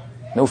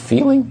 No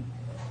feeling?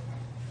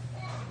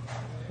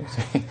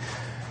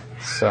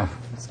 So,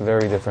 it's a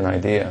very different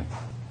idea.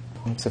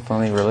 It's a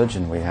funny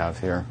religion we have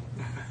here.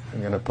 We're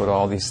going to put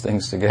all these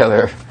things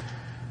together.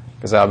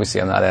 Because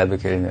obviously I'm not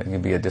advocating that you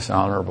be a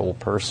dishonorable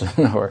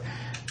person or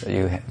that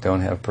you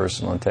don't have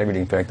personal integrity.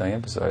 In fact, I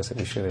emphasize that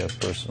we should have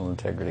personal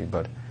integrity,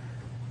 but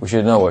we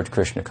should know what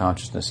Krishna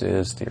consciousness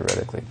is,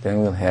 theoretically.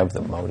 Then we'll have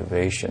the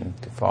motivation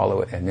to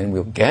follow it, and then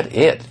we'll get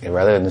it,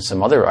 rather than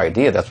some other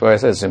idea. That's why I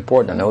said it's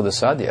important to know the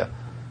sadhya,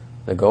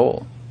 the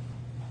goal,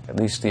 at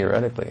least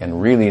theoretically,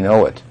 and really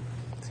know it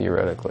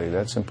theoretically.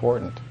 That's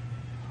important.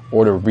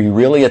 Or to be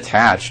really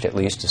attached, at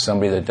least, to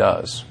somebody that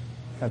does.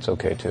 That's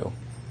okay, too.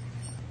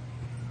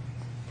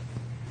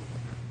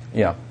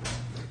 Yeah.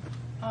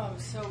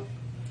 So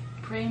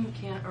prem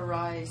can't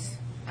arise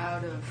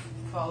out of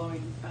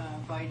following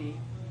Vaidhi,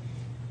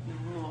 the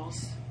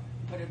rules,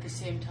 but at the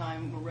same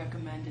time we're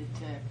recommended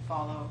to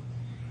follow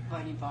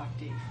Vaidhi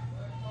Bhakti.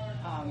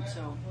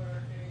 So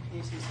can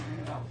you say something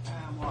about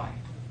why?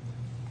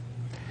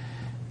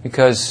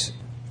 Because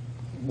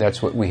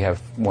that's what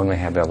one may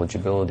have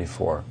eligibility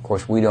for. Of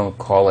course, we don't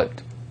call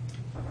it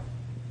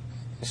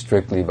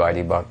strictly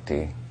Vaidhi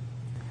Bhakti.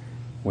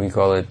 We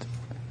call it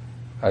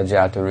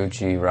Ajata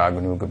Ruchi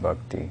Raganuga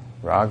Bhakti.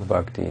 Rag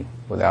Bhakti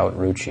without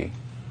Ruchi.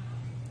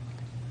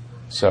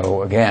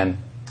 So again,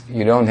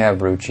 you don't have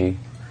Ruchi,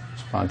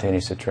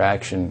 spontaneous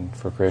attraction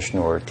for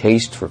Krishna or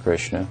taste for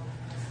Krishna,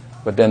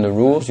 but then the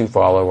rules you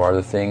follow are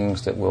the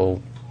things that will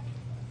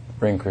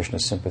bring Krishna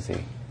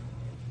sympathy.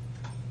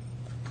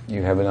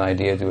 You have an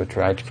idea to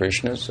attract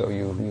Krishna, so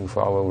you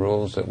follow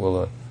rules that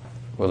will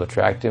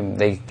attract him.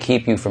 They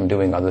keep you from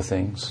doing other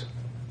things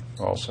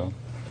also.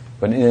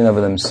 But in and of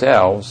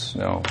themselves,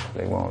 no,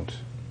 they won't.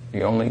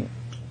 The only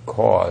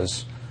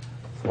cause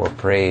for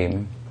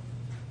prem,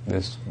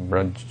 this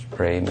Braj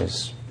prem,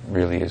 is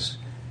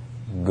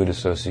good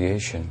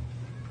association.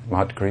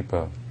 Mahat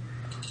Kripa.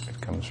 It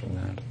comes from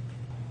that.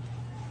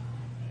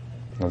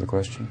 Another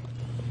question?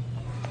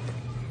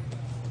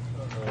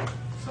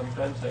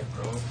 Sometimes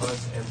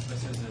Prabhupada's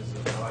emphasis is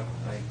about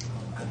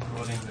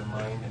controlling the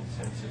mind and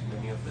senses.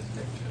 Many of his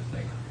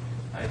lectures,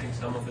 I think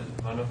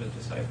one of his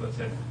disciples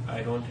said,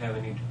 I don't have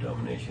any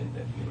determination.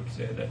 Then he would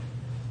say that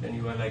then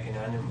you are like an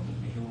animal.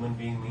 The human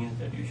being means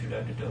that you should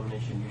have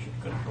determination, you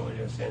should control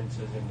your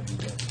senses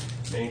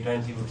and many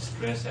times he would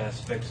stress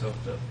aspects of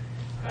the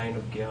kind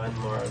of Gyan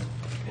Marg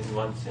in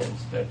one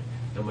sense, that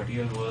the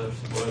material world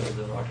is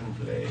a rotten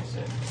place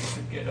and you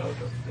should get out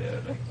of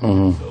there.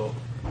 So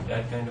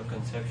that kind of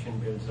conception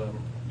builds on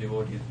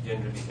devotees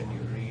generally. When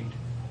you read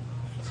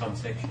some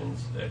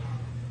sections that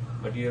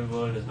material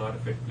world is not a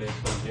fit place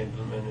for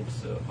gentlemen,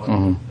 it's a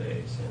horrible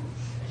place, and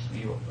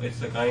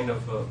it's a kind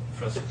of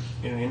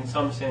in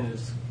some sense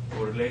it's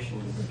correlation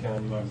with the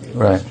Gyan Marg.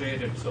 We're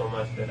frustrated so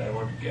much that I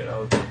want to get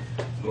out and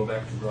go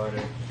back to God,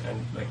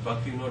 and like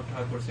Bhakti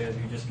Thakur says,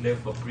 you just live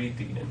for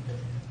Preeti, and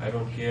I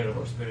don't care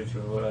about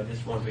spiritual world, I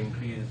just want to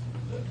increase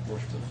the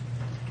devotions.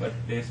 But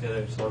they say that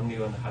it's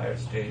only on the higher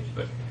stage,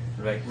 but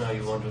right now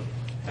you want to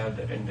have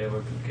that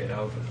endeavor to get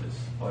out of this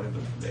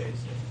horrible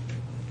place.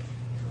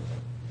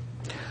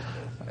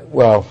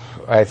 Well,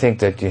 I think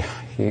that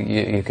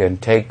you can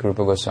take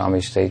Rupa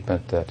Goswami's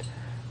statement that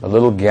a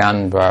little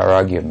Gyan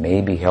Vairagya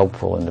may be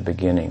helpful in the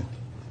beginning.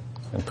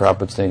 And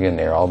Prabhupada's thinking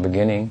they're all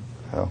beginning.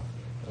 A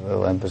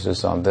little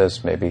emphasis on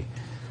this may be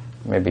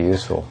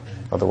useful.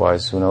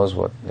 Otherwise, who knows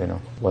what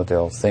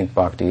they'll think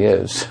bhakti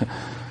is.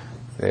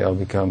 They'll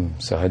become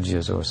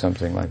sahajyas or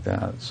something like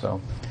that.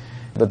 So,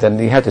 but then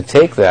you have to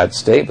take that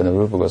statement of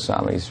Rupa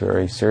Goswami's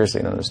very seriously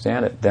and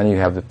understand it. Then you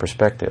have the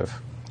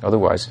perspective.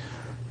 Otherwise,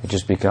 it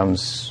just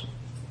becomes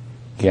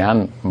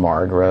Gyan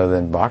Marg rather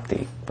than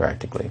Bhakti,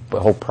 practically. The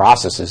whole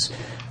process is,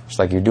 it's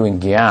like you're doing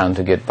Gyan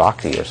to get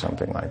Bhakti or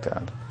something like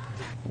that.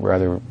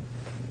 Rather,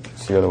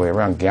 it's the other way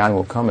around. Gyan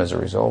will come as a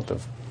result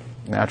of,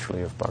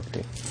 naturally, of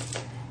Bhakti.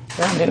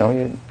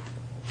 And,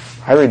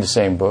 I read the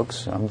same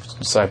books. I'm a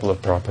disciple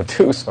of Prabhupada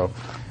too, so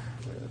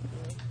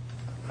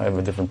I have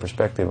a different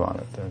perspective on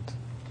it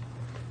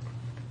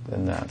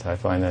than that. I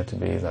find that to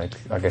be, like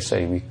I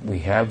say, we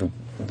have,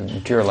 the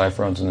material life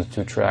runs in the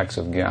two tracks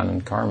of Gyan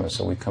and Karma,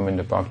 so we come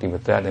into Bhakti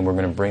with that, and we're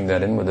going to bring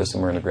that in with us,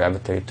 and we're going to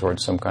gravitate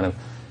towards some kind of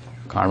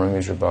Karma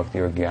Mishra Bhakti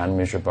or Gyan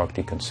Mishra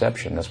Bhakti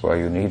conception. That's why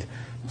you need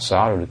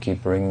sadhu to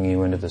keep bringing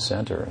you into the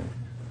center,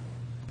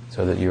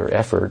 so that your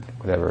effort,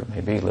 whatever it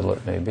may be, little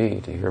it may be,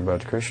 to hear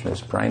about Krishna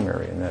is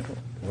primary, and that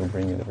will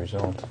bring you the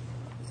result.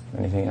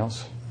 Anything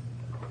else?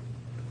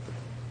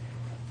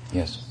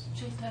 Yes?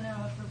 Chaitanya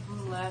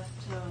Mahaprabhu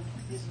left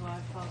his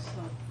wife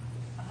also.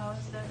 How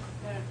is that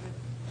compared with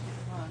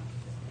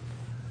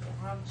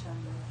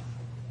Ramchandra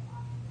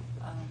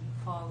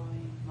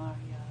following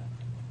Maria?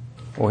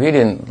 Well, he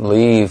didn't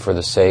leave for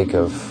the sake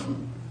of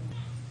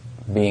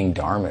being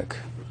dharmic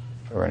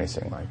or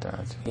anything like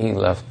that. He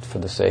left for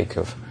the sake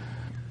of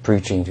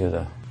preaching to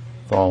the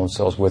fallen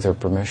souls with her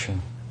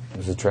permission. It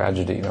was a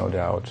tragedy, no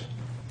doubt.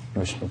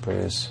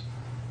 Vishnupriya's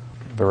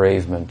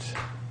bereavement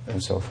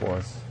and so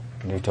forth.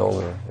 And he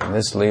told her, in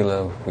this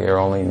Leela, we are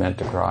only meant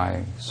to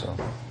cry. So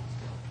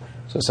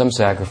some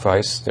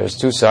sacrifice. There's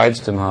two sides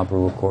to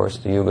Mahaprabhu, of course,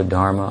 the Yuga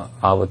Dharma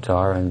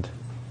avatar and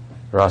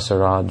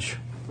Rasaraj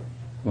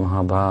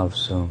Mahabhav.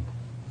 So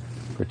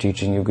we're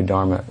teaching Yuga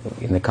Dharma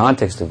in the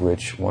context of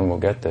which one will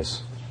get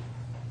this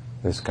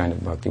kind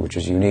of bhakti, which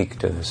is unique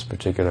to this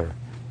particular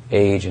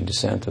age and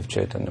descent of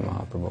Chaitanya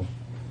Mahaprabhu.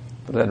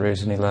 For that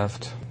reason he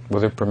left,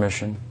 with her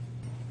permission.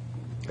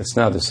 It's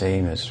not the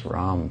same as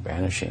Ram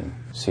banishing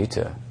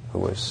Sita, who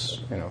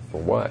was,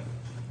 for what?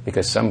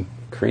 Because some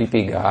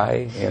creepy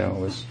guy,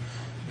 was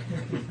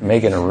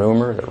making a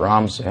rumor that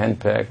Ram's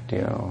henpecked,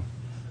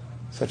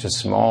 such a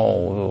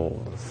small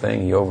little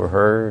thing he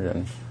overheard,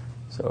 and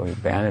so he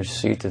banished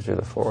Sita to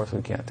the forest.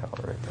 We can't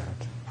tolerate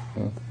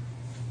that.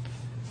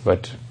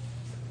 But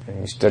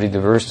he studied the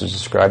verse that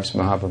describes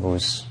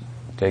Mahaprabhu's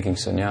taking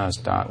sannyas.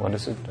 What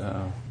is it?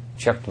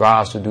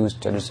 Chaktva sudus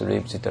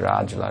chadusarip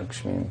sitaraj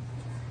lakshmi.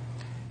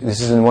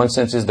 This is, in one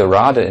sense, is the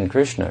Radha in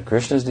Krishna.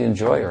 Krishna is the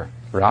enjoyer.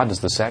 Radha is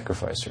the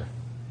sacrificer.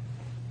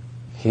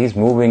 He's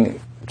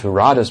moving to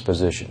Radha's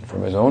position,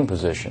 from his own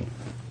position,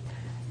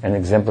 and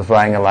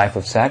exemplifying a life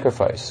of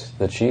sacrifice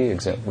that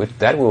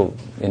that will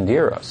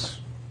endear us.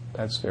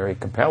 That's very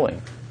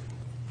compelling.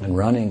 And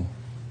running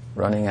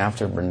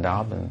after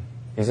Vrindavan.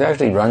 He's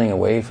actually running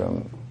away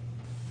from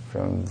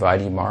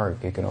Vaidhi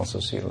Marg. You can also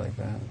see it like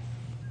that.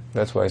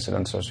 That's why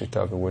Siddhanta Saraswati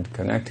Thakur would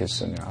connect his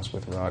sannyas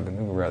with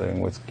Raganuga rather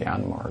than with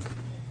Gyan Marg.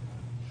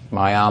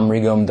 Mayam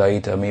rigam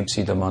daita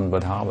mipsita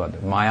manbadhavad.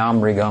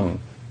 Mayam rigam.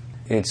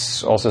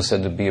 It's also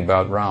said to be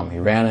about Ram. He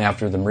ran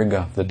after the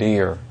mriga, the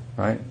deer,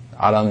 right?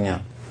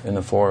 Aranya, in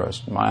the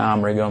forest.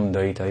 Mayam rigam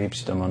daita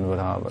ipsita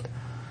manbadhavad.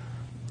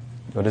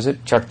 What is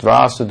it?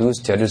 Chaktva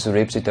sudus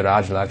tyajusuripsita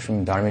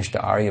rajlakshmi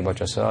dharmishta arya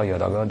vachasa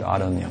yadagad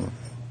aranyam.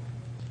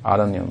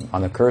 Aranyam.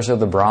 On the curse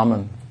of the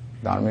Brahman,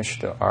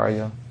 dharmishta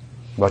arya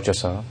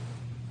vachasa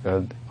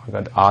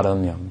yadagad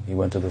aranyam. He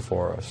went to the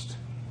forest.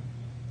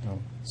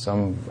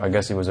 I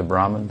guess he was a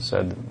Brahmin,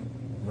 said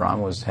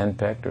Ram was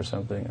henpecked or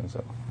something, and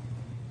so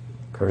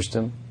cursed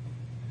him,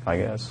 I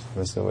guess.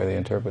 That's the way they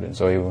interpret it.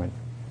 So he went.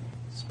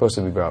 It's supposed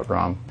to be about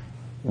Ram,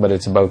 but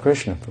it's about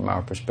Krishna from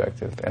our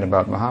perspective, and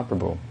about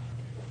Mahaprabhu.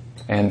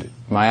 And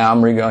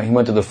Mayamriga, he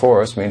went to the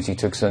forest, means he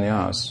took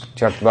sannyas.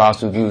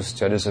 Chaktvasudus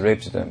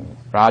chadisarepsitam,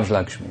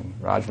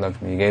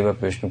 Rajlakshmi. He gave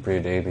up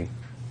Vishnupriya Devi.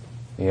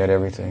 He had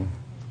everything.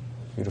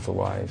 Beautiful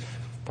wife,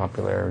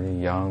 popularity,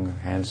 young,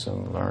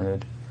 handsome,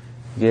 learned.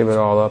 He gave it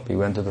all up. He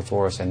went to the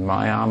forest, and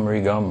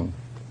Mayamrigam,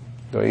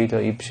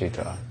 Dvaita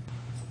Ipsita.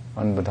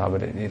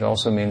 It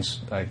also means,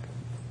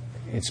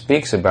 it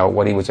speaks about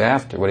what he was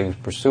after, what he was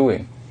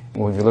pursuing.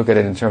 Well, if you look at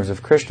it in terms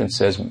of Krishna, it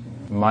says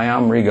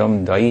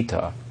Mayamrigam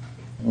Daita.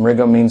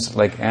 Mriga means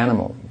like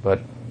animal, but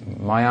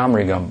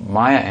Mayamrigam,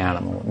 Maya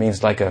animal,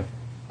 means like a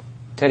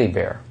teddy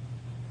bear.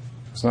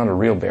 It's not a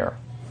real bear.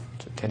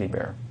 It's a teddy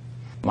bear.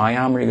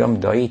 Mayamrigam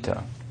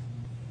Daita.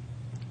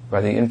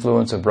 By the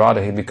influence of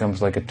Radha, he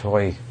becomes like a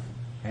toy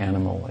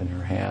animal in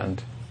her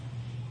hand.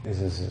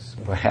 This is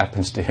what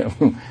happens to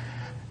him.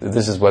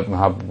 This is what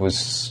Mahaprabhu's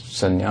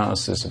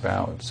sannyas is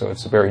about. So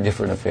it's a very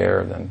different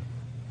affair than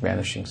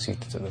banishing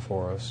Sita to the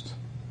forest.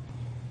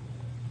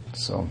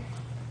 So,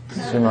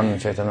 Sriman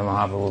Chaitanya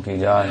Mahaprabhu ki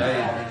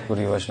jai,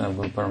 Guru Vaishnava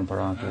Guru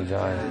Parampara ki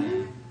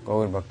jai,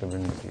 Gaur Bhakta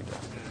Vrinda ki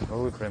jai,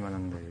 Gaur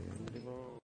Premanande.